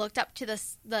 I looked up to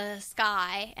the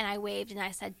sky and I waved and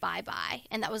I said bye-bye.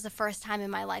 And that was the first time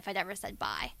in my life I'd ever said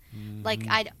bye. Mm-hmm. Like,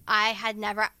 I had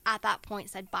never at that point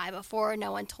said bye before.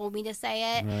 No one told me to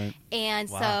say it. Right. And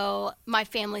so my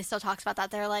family still talks about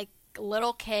that. They're like,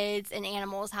 little kids and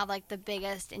animals have like the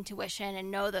biggest intuition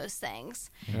and know those things.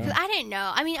 Because I didn't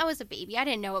know. I mean, I was a baby. I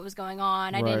didn't know what was going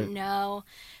on. I didn't know.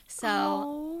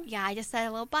 So, I just said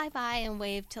a little bye-bye and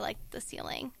waved to like the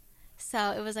ceiling.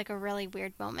 So it was like a really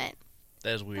weird moment.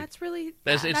 That is weird. That's really...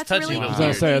 It's touching. Really I was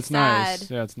going to say, it's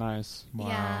nice. Yeah, it's nice. Wow.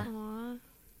 Yeah. Aww.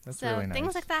 That's so really nice.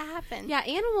 Things like that happen. Yeah,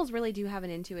 animals really do have an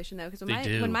intuition, though. Because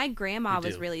when my grandma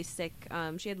was really sick,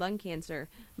 she had lung cancer,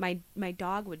 my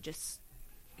dog would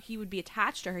he would be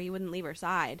attached to her. He wouldn't leave her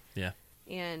side. Yeah.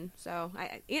 And so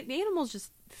the animals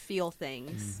just feel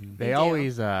things. Mm-hmm.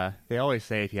 They always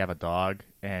say if you have a dog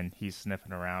and he's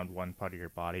sniffing around one part of your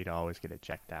body, to always get it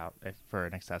checked out for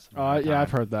an excessive amount of time. Yeah, I've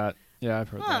heard that.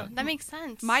 That. That makes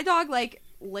sense. My dog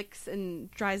licks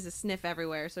and tries to sniff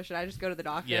everywhere. So should I just go to the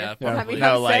doctor? Yeah, probably.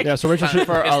 So Rachel should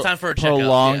it's time for a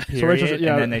prolonged checkup. period,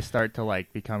 and then they start to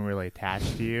become really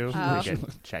attached to you. To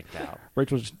get checked out.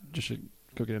 Rachel just should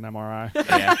go get an MRI.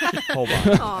 Yeah, hold on.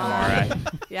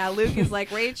 MRI. Yeah, Luke is like,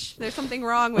 Rach, there's something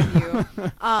wrong with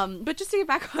you. But just to get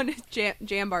back on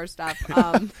Jambar stuff.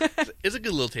 It's a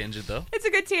good little tangent, though. It's a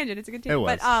good tangent. It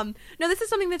was. But no, this is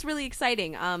something that's really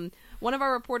exciting. One of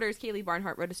our reporters, Kaylee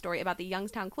Barnhart, wrote a story about the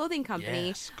Youngstown Clothing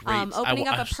Company opening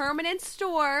up a permanent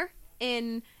store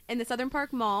in the Southern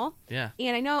Park Mall. Yeah.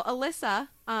 And I know Alyssa,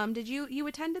 did you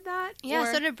attended that?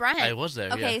 Yeah, so did Brian. I was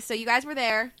there. Okay, so you guys were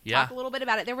there. Yeah. Talk a little bit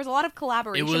about it. There was a lot of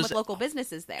collaboration with local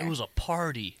businesses there. It was a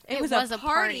party. It was a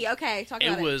party. Okay, talk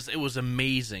about it. It was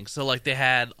amazing. So they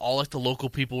had all the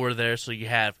local people were there. So you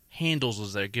have Handles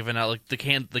was there giving out the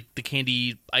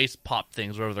candy ice pop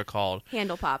things, whatever they're called.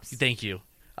 Handle pops. Thank you.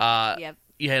 Yep.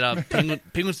 You had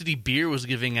Penguin City Beer was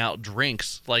giving out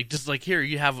drinks, here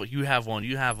you have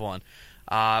one.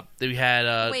 Then we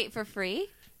had wait, for free?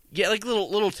 Yeah,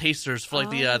 little tasters for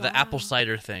the apple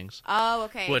cider things. Oh,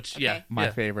 okay. Which my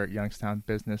favorite Youngstown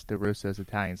business, DeRusso's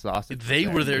Italian Sausage. They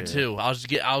were there too. I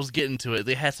was getting to it.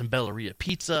 They had some Belleria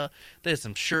pizza. They had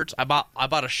some shirts. I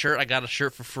bought a shirt. I got a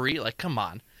shirt for free. Come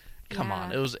on.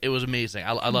 It was amazing.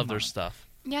 I love their stuff.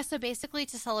 Yeah, so basically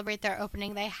to celebrate their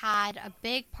opening, they had a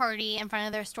big party in front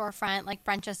of their storefront. Like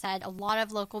Brent just said, a lot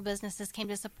of local businesses came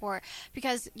to support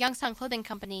because Youngstown Clothing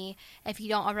Company, if you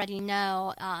don't already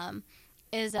know,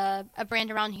 is a brand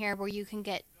around here where you can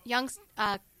get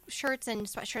shirts and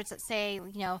sweatshirts that say,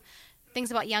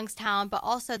 things about Youngstown, but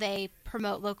also they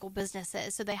promote local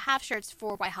businesses. So they have shirts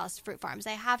for White House Fruit Farms.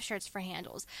 They have shirts for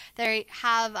Handles. They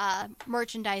have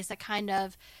merchandise that kind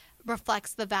of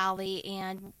reflects the valley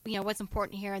and what's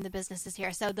important here and the businesses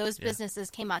here. So those businesses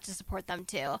came out to support them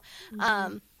too.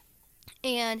 Mm-hmm.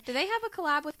 And do they have a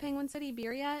collab with Penguin City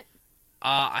Beer yet?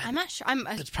 I'm not sure.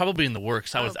 It's probably in the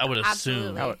works. I would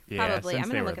assume. Probably. I'm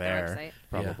gonna look at their website.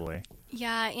 Probably.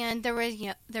 Yeah, and there was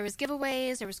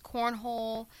giveaways. There was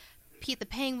cornhole. Pete the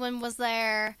Penguin was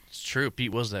there. It's true.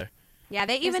 Pete was there. Yeah,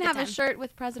 they even have a shirt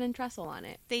with President Trestle on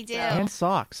it. They do. And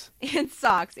socks. And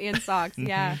socks.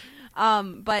 Yeah.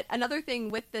 But another thing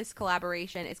with this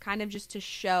collaboration is kind of just to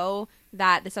show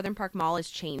that the Southern Park Mall is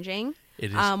changing.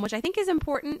 It is. Which I think is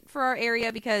important for our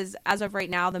area because as of right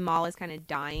now, the mall is kind of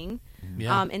dying.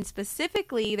 Yeah. And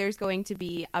specifically, there's going to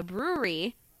be a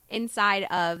brewery inside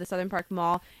of the Southern Park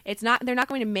Mall. They're not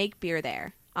going to make beer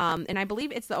there. And I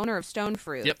believe it's the owner of Stone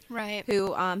Fruit. Yep. Right.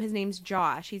 Who, his name's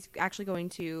Josh. He's actually going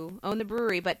to own the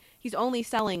brewery, but he's only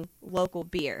selling local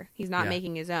beer. He's not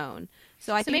making his own.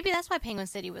 So I think maybe that's why Penguin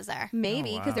City was there.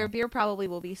 Maybe, because their beer probably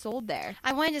will be sold there.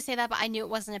 I wanted to say that, but I knew it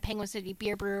wasn't a Penguin City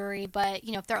beer brewery. But,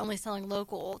 if they're only selling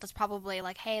local, that's probably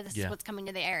like, hey, this is what's coming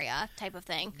to the area type of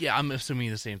thing. Yeah, I'm assuming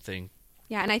the same thing.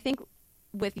 Yeah, and I think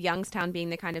with Youngstown being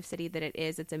the kind of city that it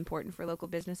is, it's important for local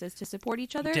businesses to support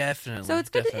each other. Definitely. So it's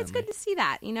good. It's good to see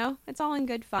that. It's all in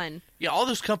good fun. Yeah, all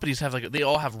those companies they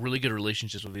all have really good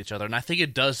relationships with each other, and I think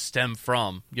it does stem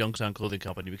from Youngstown Clothing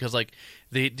Company because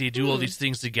they do all these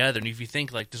things together, and if you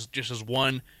think just as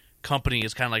one company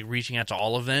is kind of like reaching out to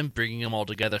all of them, bringing them all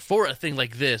together for a thing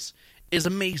like this is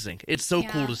amazing. It's so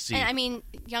cool to see. And I mean,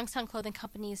 Youngstown Clothing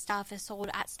Company's stuff is sold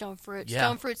at Stone Fruit. Yeah.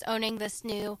 Stone Fruit's owning this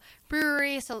new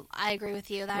brewery, so I agree with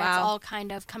you that it's all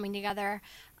kind of coming together.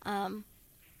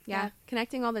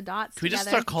 Connecting all the dots. Can we just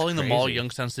start calling the mall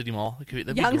Youngstown City Mall?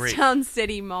 That'd be Youngstown great.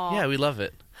 City Mall. Yeah, we love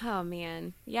it. Oh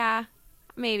man, yeah.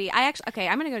 Maybe. I'm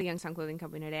going to go to Youngstown Clothing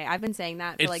Company today. I've been saying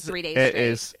that for like 3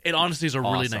 days straight. It honestly is a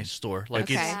really awesome. nice store.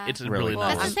 It's really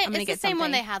nice. It's the same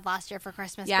one they had last year for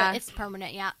Christmas, but it's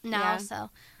permanent now. So,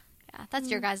 that's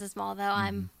your guys' mall, though.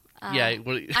 I'm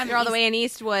You're all the way in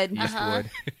Eastwood.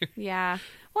 Eastwood. Yeah.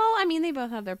 Well, I mean, they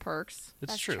both have their perks.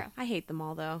 That's true. I hate the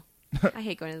mall, though. I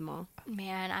hate going to the mall.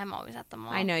 Man, I'm always at the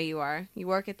mall. I know you are. You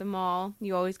work at the mall.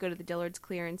 You always go to the Dillard's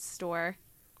clearance store.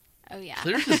 Oh, yeah.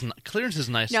 Clearance is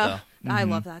nice, no, though. I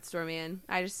love that store, man.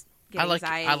 I just get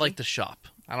anxiety. I like to shop.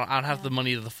 I don't have the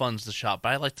money or the funds to shop,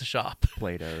 but I like to shop.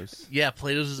 Plato's. Yeah,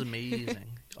 Plato's is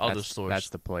amazing. All those stores. That's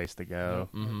the place to go.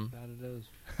 Mm-hmm. That it is.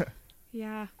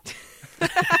 Yeah.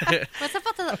 What's up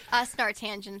with us and our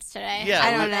tangents today? Yeah,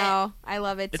 I don't know. I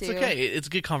love it too. It's okay. It's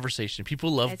good conversation.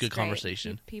 People love good great.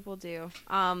 conversation. People do.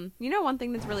 One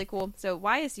thing that's really cool. So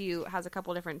YSU has a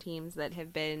couple different teams that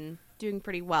have been doing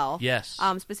pretty well. Yes.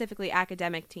 Specifically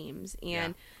academic teams,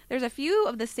 and there's a few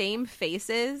of the same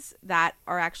faces that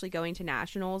are actually going to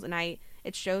nationals, and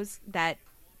it shows that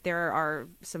there are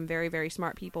some very, very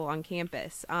smart people on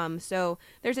campus. So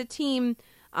there's a team.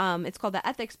 It's called the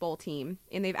Ethics Bowl team,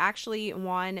 and they've actually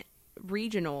won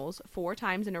regionals 4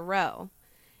 times in a row.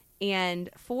 And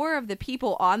 4 of the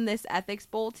people on this Ethics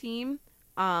Bowl team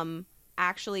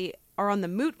actually are on the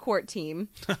moot court team,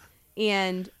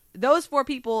 and those 4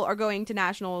 people are going to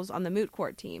nationals on the moot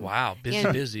court team. Wow,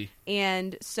 busy.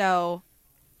 And so,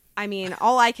 I mean,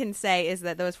 all I can say is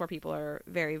that those 4 people are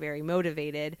very, very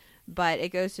motivated, but it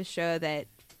goes to show that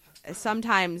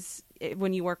sometimes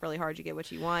when you work really hard, you get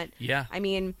what you want. Yeah. I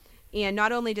mean, and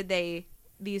not only did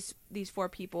these 4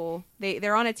 people,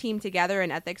 they're on a team together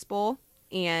in Ethics Bowl,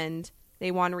 and they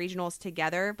won regionals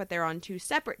together, but they're on 2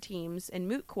 separate teams in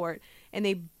moot court, and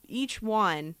they each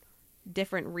won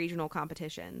different regional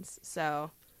competitions.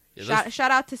 So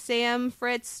shout out to Sam,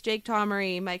 Fritz, Jake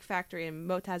Tomery, Mike Factory, and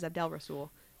Motaz Abdel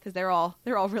Rasul. Because they're all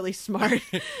really smart.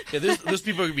 Those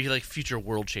people are gonna be like future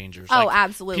world changers. Oh,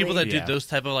 absolutely. People that do those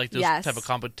type of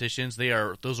competitions,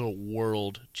 those are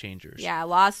world changers. Yeah,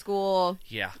 law school.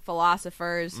 Yeah,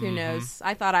 philosophers. Who knows?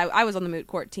 I thought I was on the moot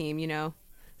court team,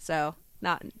 so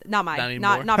not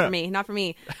for me, not for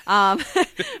me.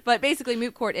 But basically,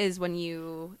 moot court is when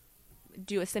you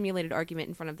do a simulated argument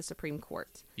in front of the Supreme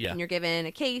Court. Yeah, and you're given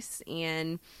a case,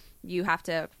 and you have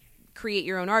to create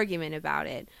your own argument about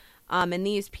it. And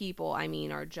these people, I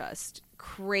mean, are just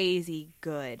crazy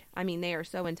good. I mean, they are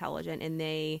so intelligent, and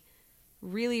they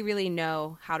really, really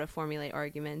know how to formulate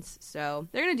arguments. So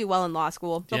they're going to do well in law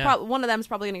school. One of them is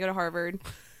probably going to go to Harvard,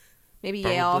 maybe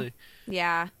Yale.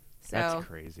 Yeah. So that's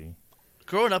crazy.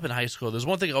 Growing up in high school, there's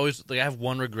one thing I have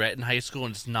one regret in high school,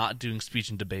 and it's not doing speech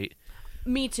and debate.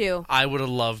 Me too. I would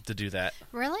have loved to do that.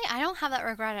 Really? I don't have that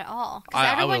regret at all. Because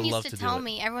everyone used to tell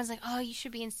me, everyone's like, oh, you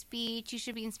should be in speech,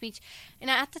 And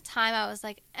at the time, I was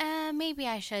like, maybe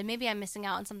I should. Maybe I'm missing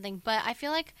out on something. But I feel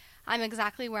like I'm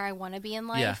exactly where I want to be in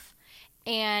life.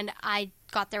 Yeah. And I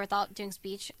got there without doing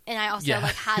speech. And I also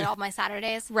had all my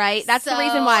Saturdays. Right. That's the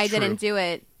reason why I didn't do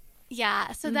it.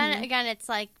 Yeah. So then, again, it's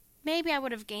like, maybe I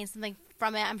would have gained something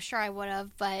from it. I'm sure I would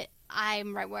have, but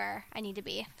I'm right where I need to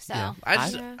be. So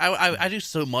I do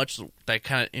so much that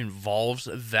kind of involves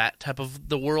that type of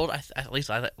the world. At least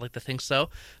I like to think so.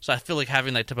 So I feel like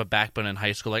having that type of backbone in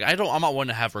high school, I'm not one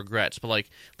to have regrets, but like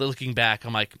looking back,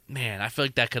 I'm like, man, I feel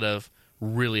like that could have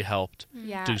really helped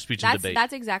do speech and debate.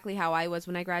 That's exactly how I was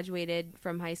when I graduated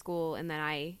from high school, and then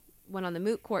I went on the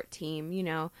moot court team.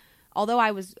 although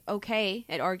I was okay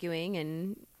at arguing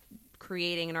and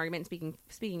creating an argument and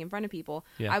speaking in front of people,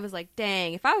 I was like,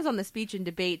 dang, if I was on the speech and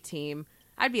debate team,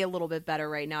 I'd be a little bit better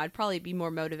right now. I'd probably be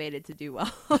more motivated to do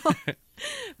well.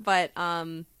 But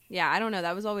yeah, I don't know.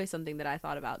 That was always something that I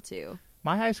thought about too.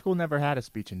 My high school never had a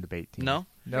speech and debate team. No?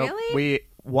 Nope. Really?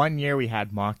 One year we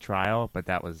had mock trial, but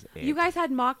that was it. You guys had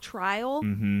mock trial?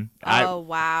 Mm-hmm. Oh,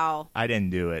 wow. I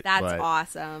didn't do it. That's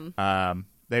awesome.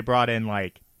 They brought in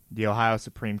like the Ohio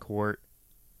Supreme Court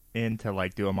in to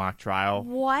like do a mock trial.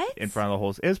 What? In front of the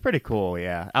whole. It was pretty cool.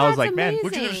 Yeah, I was like, amazing. man,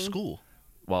 where'd you go to school?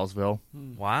 Wellsville.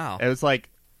 Wow. It was like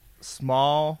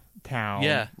small town.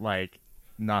 Yeah. Like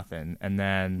nothing, and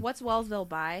then What's Wellsville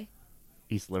by?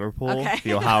 East Liverpool, Okay.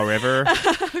 the Ohio River.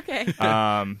 Okay.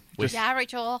 Yeah,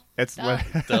 Rachel. It's Duh.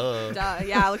 Duh.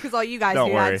 Yeah, because all you guys Don't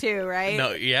do worry. that too, right?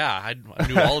 No, yeah, I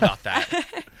knew all about that.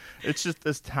 It's just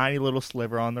this tiny little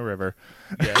sliver on the river.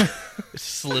 Yeah.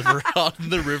 Sliver on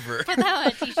the river. Put that on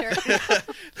a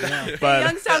t-shirt. But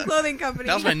Youngstown Clothing Company.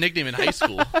 That was my nickname in high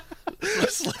school.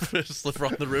 Sliver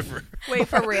on the river. Wait,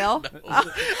 for real? No,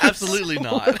 absolutely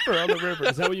not. Sliver on the river.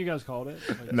 Is that what you guys called it?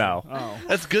 Like, No. Oh.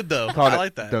 That's good though. Called I it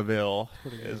like that. Deville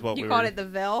is what You we called were. it the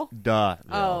Ville? Duh.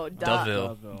 Oh, duh.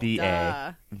 Duville.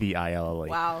 D-A-V-I-L-L-E.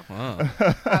 Wow.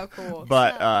 Oh, How cool.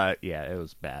 But yeah, it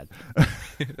was bad.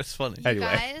 that's funny. Anyway.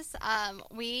 Guys,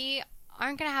 we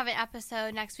aren't going to have an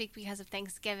episode next week because of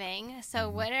Thanksgiving. So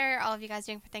what are all of you guys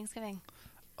doing for Thanksgiving?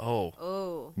 Oh,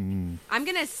 Oh. Mm. I'm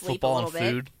going to sleep football a little and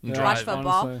bit. food and Yeah, Watch driving.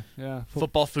 football. honestly, yeah.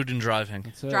 Football, food, and driving.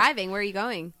 That's it. Driving, where are you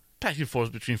going? Back and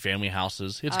forth between family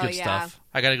houses. It's Oh, good yeah. stuff.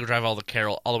 I got to go drive all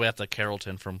the way up to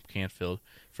Carrollton from Canfield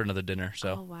for another dinner.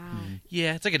 So Oh, wow.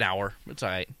 yeah, it's like an hour. It's all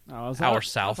right. Oh, is Hour that-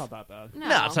 south. That's not that bad.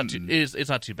 No. It's not too. It's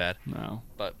not too bad. No.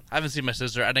 But I haven't seen my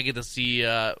sister. I didn't get to see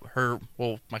her.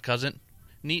 Well, my cousin.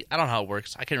 Neat. I don't know how it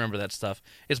works. I can't remember that stuff.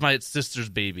 It's my sister's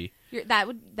baby. That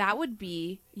would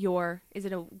be your. Is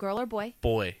it a girl or boy?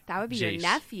 Boy. That would be your Jace.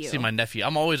 nephew. See, my nephew.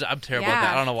 I'm terrible at Yeah.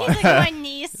 that. I don't know He's why. like my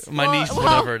niece. My niece, well,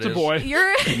 whatever it It's is. a boy.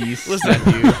 You're. Niece. Listen,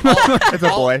 It's a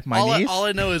boy. My niece. all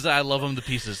I know is that I love him to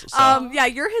pieces. So, Yeah,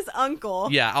 you're his uncle.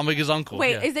 yeah, I'm like his uncle.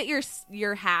 Wait, yeah. is it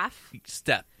your half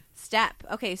Step. step?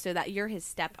 Okay, so that you're his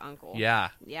step uncle. Yeah.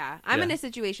 Yeah, I'm Yeah. in a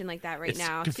situation like that right It's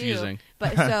now confusing. too.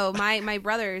 But so my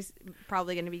brother's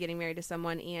probably going to be getting married to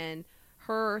someone, and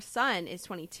her son is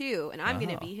 22, and I'm going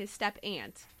to be his step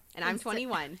aunt, and I'm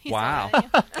 21. He's Wow. so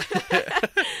funny.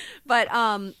 But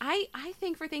I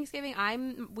think for Thanksgiving,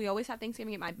 we always have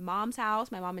Thanksgiving at my mom's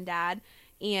house, my mom and dad,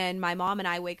 and my mom and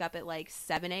I wake up at like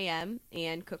 7 a.m.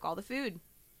 and cook all the food.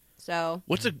 So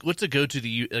What's a go-to that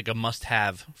you like a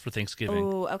must-have for Thanksgiving?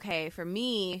 oh, okay, for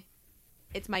me,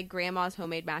 it's my grandma's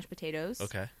homemade mashed potatoes.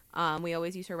 Okay. We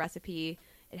always use her recipe.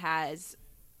 It has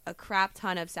a crap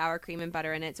ton of sour cream and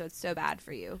butter in it, so it's so bad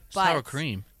for you. But Sour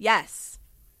cream. Yes.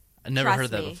 I never Trust heard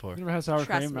that me. before. You never had sour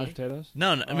Trust cream, me. mashed potatoes?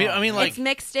 No, I mean, like, it's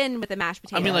mixed in with the mashed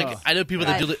potatoes. I mean, like, Oh. I know people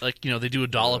that do But- like, they do a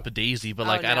dollop of Daisy, but Oh,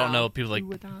 like, I don't no. know people like,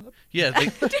 yeah,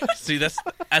 like, see, that's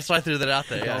why I threw that out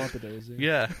there. Yeah, Dollop of Daisy.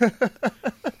 yeah.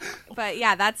 But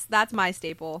yeah, that's my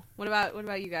staple. What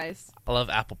about you guys? I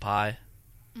love apple pie.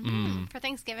 For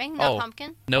Thanksgiving, no Oh.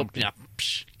 pumpkin. Nope, yeah,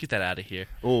 psh, get that out of here.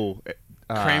 Oh,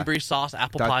 Cranberry sauce,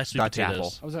 apple Dutch- pie, sweet Dutch potatoes.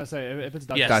 apple. I was going to say, if it's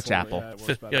Dutch, Yes. Dutch apple, apple. yeah, it works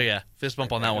Fist, better. yeah, fist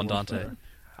bump on that one, It works Dante. better.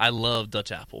 I love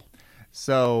Dutch apple.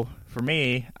 So for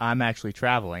me, I'm actually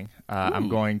traveling. I'm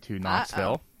going to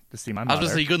Knoxville to see my I was mother.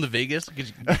 gonna say, you going to Vegas?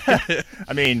 'Cause you-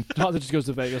 I mean, Dante just goes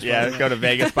to Vegas. yeah, right? go to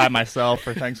Vegas by myself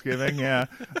for Thanksgiving. Yeah.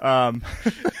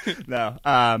 No.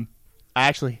 I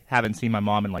actually haven't seen my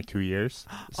mom in like 2 years,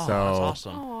 Oh, so that's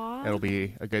awesome. Aww. it'll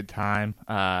be a good time.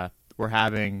 We're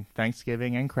having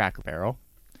Thanksgiving in Cracker Barrel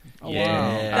Oh,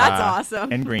 Yeah. wow. That's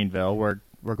awesome. in Greenville.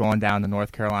 We're going down to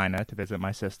North Carolina to visit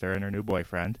my sister and her new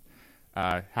boyfriend.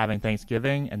 Having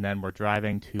Thanksgiving, and then we're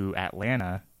driving to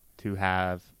Atlanta to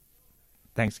have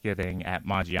Thanksgiving at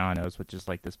Maggiano's, which is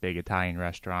like this big Italian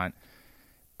restaurant,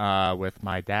 with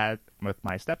my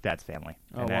stepdad's family.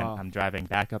 Oh, And then wow. I'm driving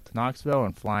back up to Knoxville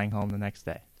and flying home the next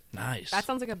day. Nice. That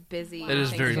sounds like a busy. It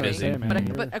is very Thanksgiving. busy.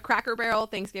 man. But a Cracker Barrel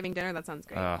Thanksgiving dinner, that sounds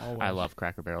great. Always. I love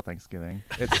Cracker Barrel Thanksgiving.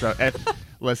 It's so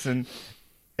listen,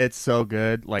 it's so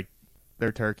good. Like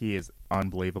their turkey is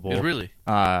unbelievable. Really?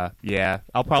 Yeah.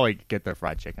 I'll probably get their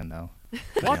fried chicken though.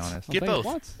 To be What? honest. Get both.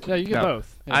 What? Yeah, you get No.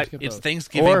 both. Yeah, just get It's both.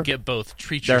 Thanksgiving. Or Get both.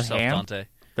 Treat their yourself, ham. Dante.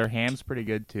 Their ham's pretty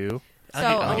good too. So,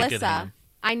 I'll get good Alyssa, ham.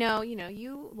 I know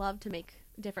you love to make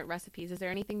different recipes. Is there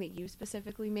anything that you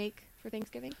specifically make for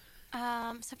Thanksgiving?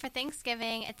 So for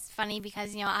Thanksgiving, it's funny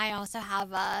because I also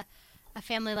have a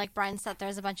family like Brent's that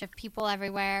there's a bunch of people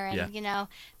everywhere, and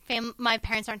Yeah. my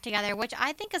parents aren't together, which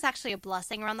I think is actually a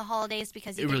blessing around the holidays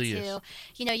because you It get really to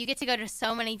is. you get to go to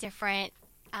so many different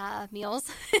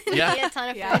meals. Yeah. Eat a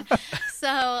ton of food.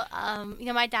 So,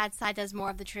 my dad's side does more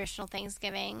of the traditional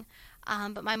Thanksgiving.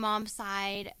 But my mom's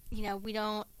side, we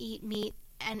don't eat meat.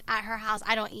 And at her house,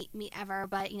 I don't eat meat ever,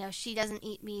 but, she doesn't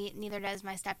eat meat, neither does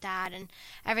my stepdad and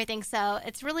everything. So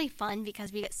it's really fun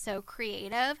because we get so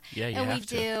creative. Yeah, and we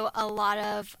do a lot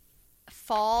of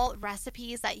fall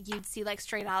recipes that you'd see, like,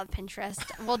 straight out of Pinterest.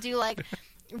 We'll do, like,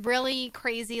 really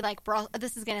crazy, like,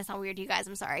 this is going to sound weird to you guys,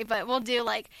 I'm sorry, but we'll do,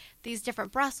 like, these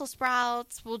different Brussels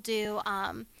sprouts. We'll do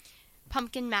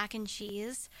pumpkin mac and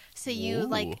cheese. So you,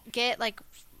 like, get, like,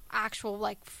 actual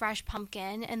like fresh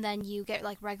pumpkin, and then you get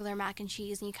like regular mac and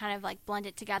cheese, and you kind of like blend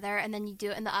it together, and then you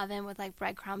do it in the oven with like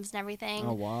breadcrumbs and everything.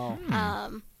 Oh wow.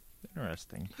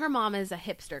 Interesting. Her mom is a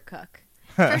hipster cook.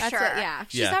 For sure.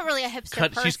 She's not really a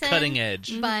hipster person. She's cutting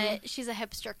edge. But she's a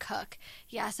hipster cook.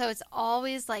 Yeah, so it's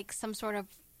always like some sort of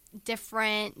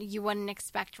different, you wouldn't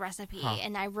expect recipe,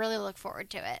 and I really look forward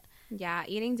to it. Yeah,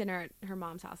 eating dinner at her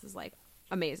mom's house is like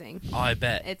amazing. Oh, I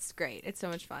bet. It's great. It's so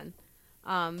much fun.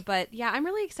 But yeah, I'm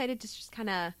really excited to just kind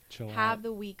of have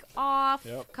the week off,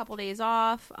 a couple days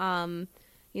off.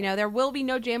 There will be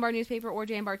no Jambar newspaper or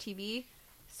Jambar TV,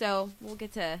 so we'll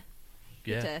get to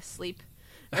sleep.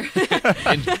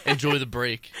 Enjoy the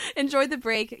break. Enjoy the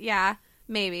break. Yeah,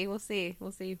 maybe we'll see.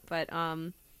 But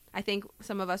I think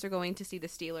some of us are going to see the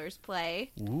Steelers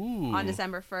play on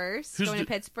December 1st. Going to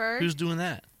Pittsburgh. Who's doing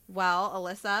that? Well,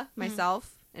 Alyssa,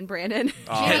 myself. And Brandon.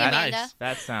 Oh, nice.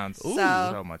 That sounds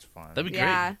so much fun. That'd be great.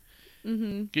 Yeah.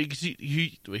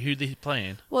 Mm-hmm. Who are they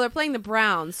playing? Well, they're playing the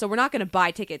Browns, so we're not going to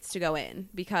buy tickets to go in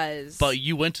because. But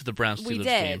you went to the Browns-Steelers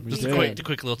game. Just a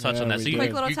quick little touch on that.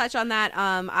 Quick little touch on that.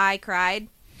 I cried.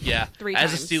 Yeah, 3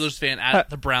 times. As a Steelers fan at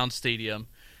the Browns Stadium,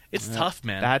 it's tough,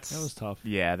 man. That was tough.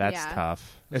 Yeah, that's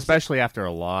tough. Especially after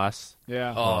a loss.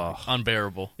 Yeah. Oh,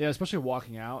 unbearable. Yeah, especially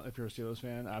walking out if you're a Steelers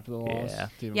fan after the loss.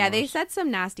 Yeah, they said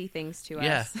some nasty things to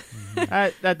us.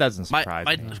 That doesn't surprise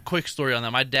me. My quick story on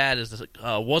that. My dad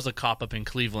was a cop up in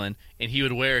Cleveland, and he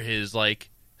would wear his like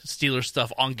Steelers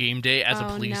stuff on game day as a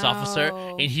police officer,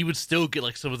 and he would still get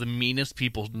like some of the meanest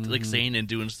people like saying and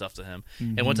doing stuff to him.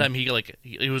 And one time he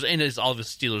was in all of his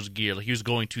Steelers gear, like he was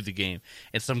going to the game,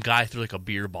 and some guy threw like a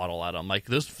beer bottle at him. Like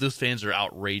those fans are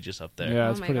outrageous up there.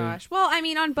 Yeah, oh my gosh. Well, I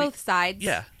mean, on both sides.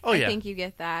 Yeah. I think you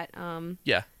get that.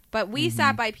 Yeah. But we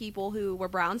sat by people who were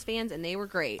Browns fans, and they were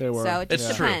great. They were. So it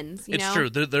just depends. True. It's true.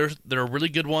 There are really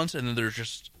good ones, and then there's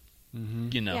just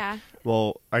Yeah.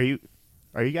 Well,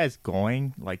 are you guys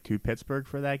going like to Pittsburgh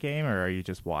for that game, or are you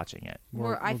just watching it?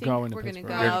 I think we're going to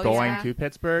go. You're going to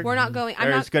Pittsburgh? We're not going.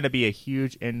 There's going to be a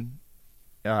huge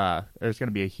there's going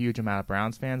to be a huge amount of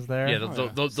Browns fans there. Yeah,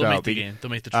 they'll make the game.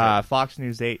 They'll make the trip. Fox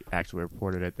News 8 actually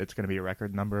reported it. It's going to be a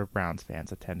record number of Browns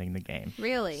fans attending the game.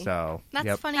 Really? So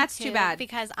that's funny. That's too bad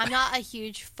because I'm not a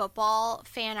huge football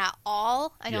fan at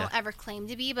all. I don't ever claim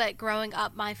to be, but growing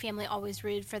up, my family always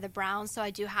rooted for the Browns, so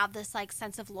I do have this like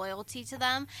sense of loyalty to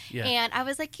them. Yeah. And I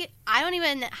was like, I don't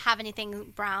even have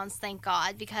anything Browns, thank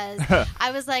God, because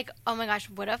I was like, oh my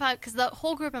gosh, what if because the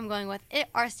whole group I'm going with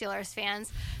are Steelers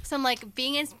fans, so I'm like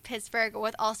being in Pittsburgh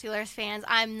with all Steelers fans,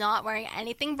 I'm not wearing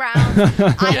anything Browns.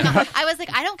 I was like,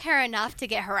 I don't care enough to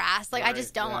get harassed. Like, I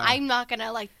just don't. Yeah. I'm not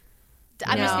gonna like.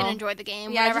 I'm just gonna enjoy the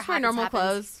game. Yeah, whatever just wear normal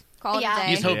clothes. Call it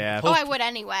a day. I would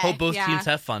anyway. Hope both teams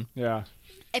have fun. Yeah.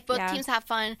 If both teams have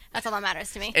fun, that's all that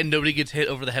matters to me. And nobody gets hit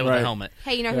over the head with a helmet.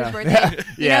 Hey, you know whose birthday?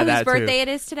 You know whose birthday it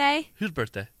is today? Whose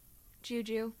birthday?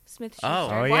 Juju Smith-Schuster.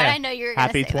 Oh, yeah. Why did I know you were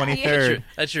Happy gonna say 23rd. That?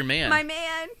 That's your man. My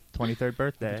man. 23rd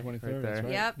birthday. 23rd, right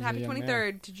right. Yep, happy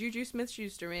 23rd to Juju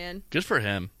Smith-Schuster, man. Good for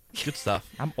him. Good stuff.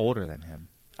 I'm older than him.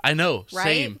 I know. Right?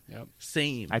 Same. Yep.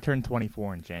 Same. I turned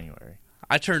 24 in January.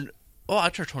 I turned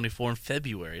 24 in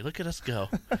February. Look at us go.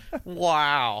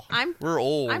 Wow. We're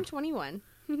old. I'm 21.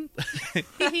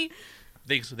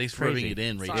 Thanks for rubbing it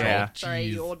in, Rachel. Sorry,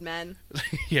 you old men.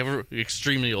 Yeah, we're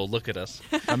extremely old. Look at us.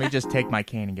 Let me just take my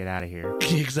cane and get out of here.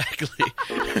 Exactly.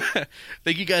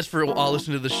 Thank you guys for all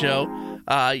listening to the show.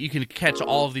 You can catch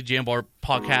all of the Jambar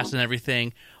podcasts and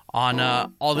everything on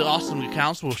all the awesome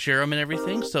accounts. We'll share them and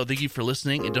everything. So thank you for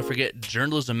listening. And don't forget,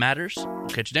 journalism matters. We'll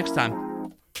catch you next time.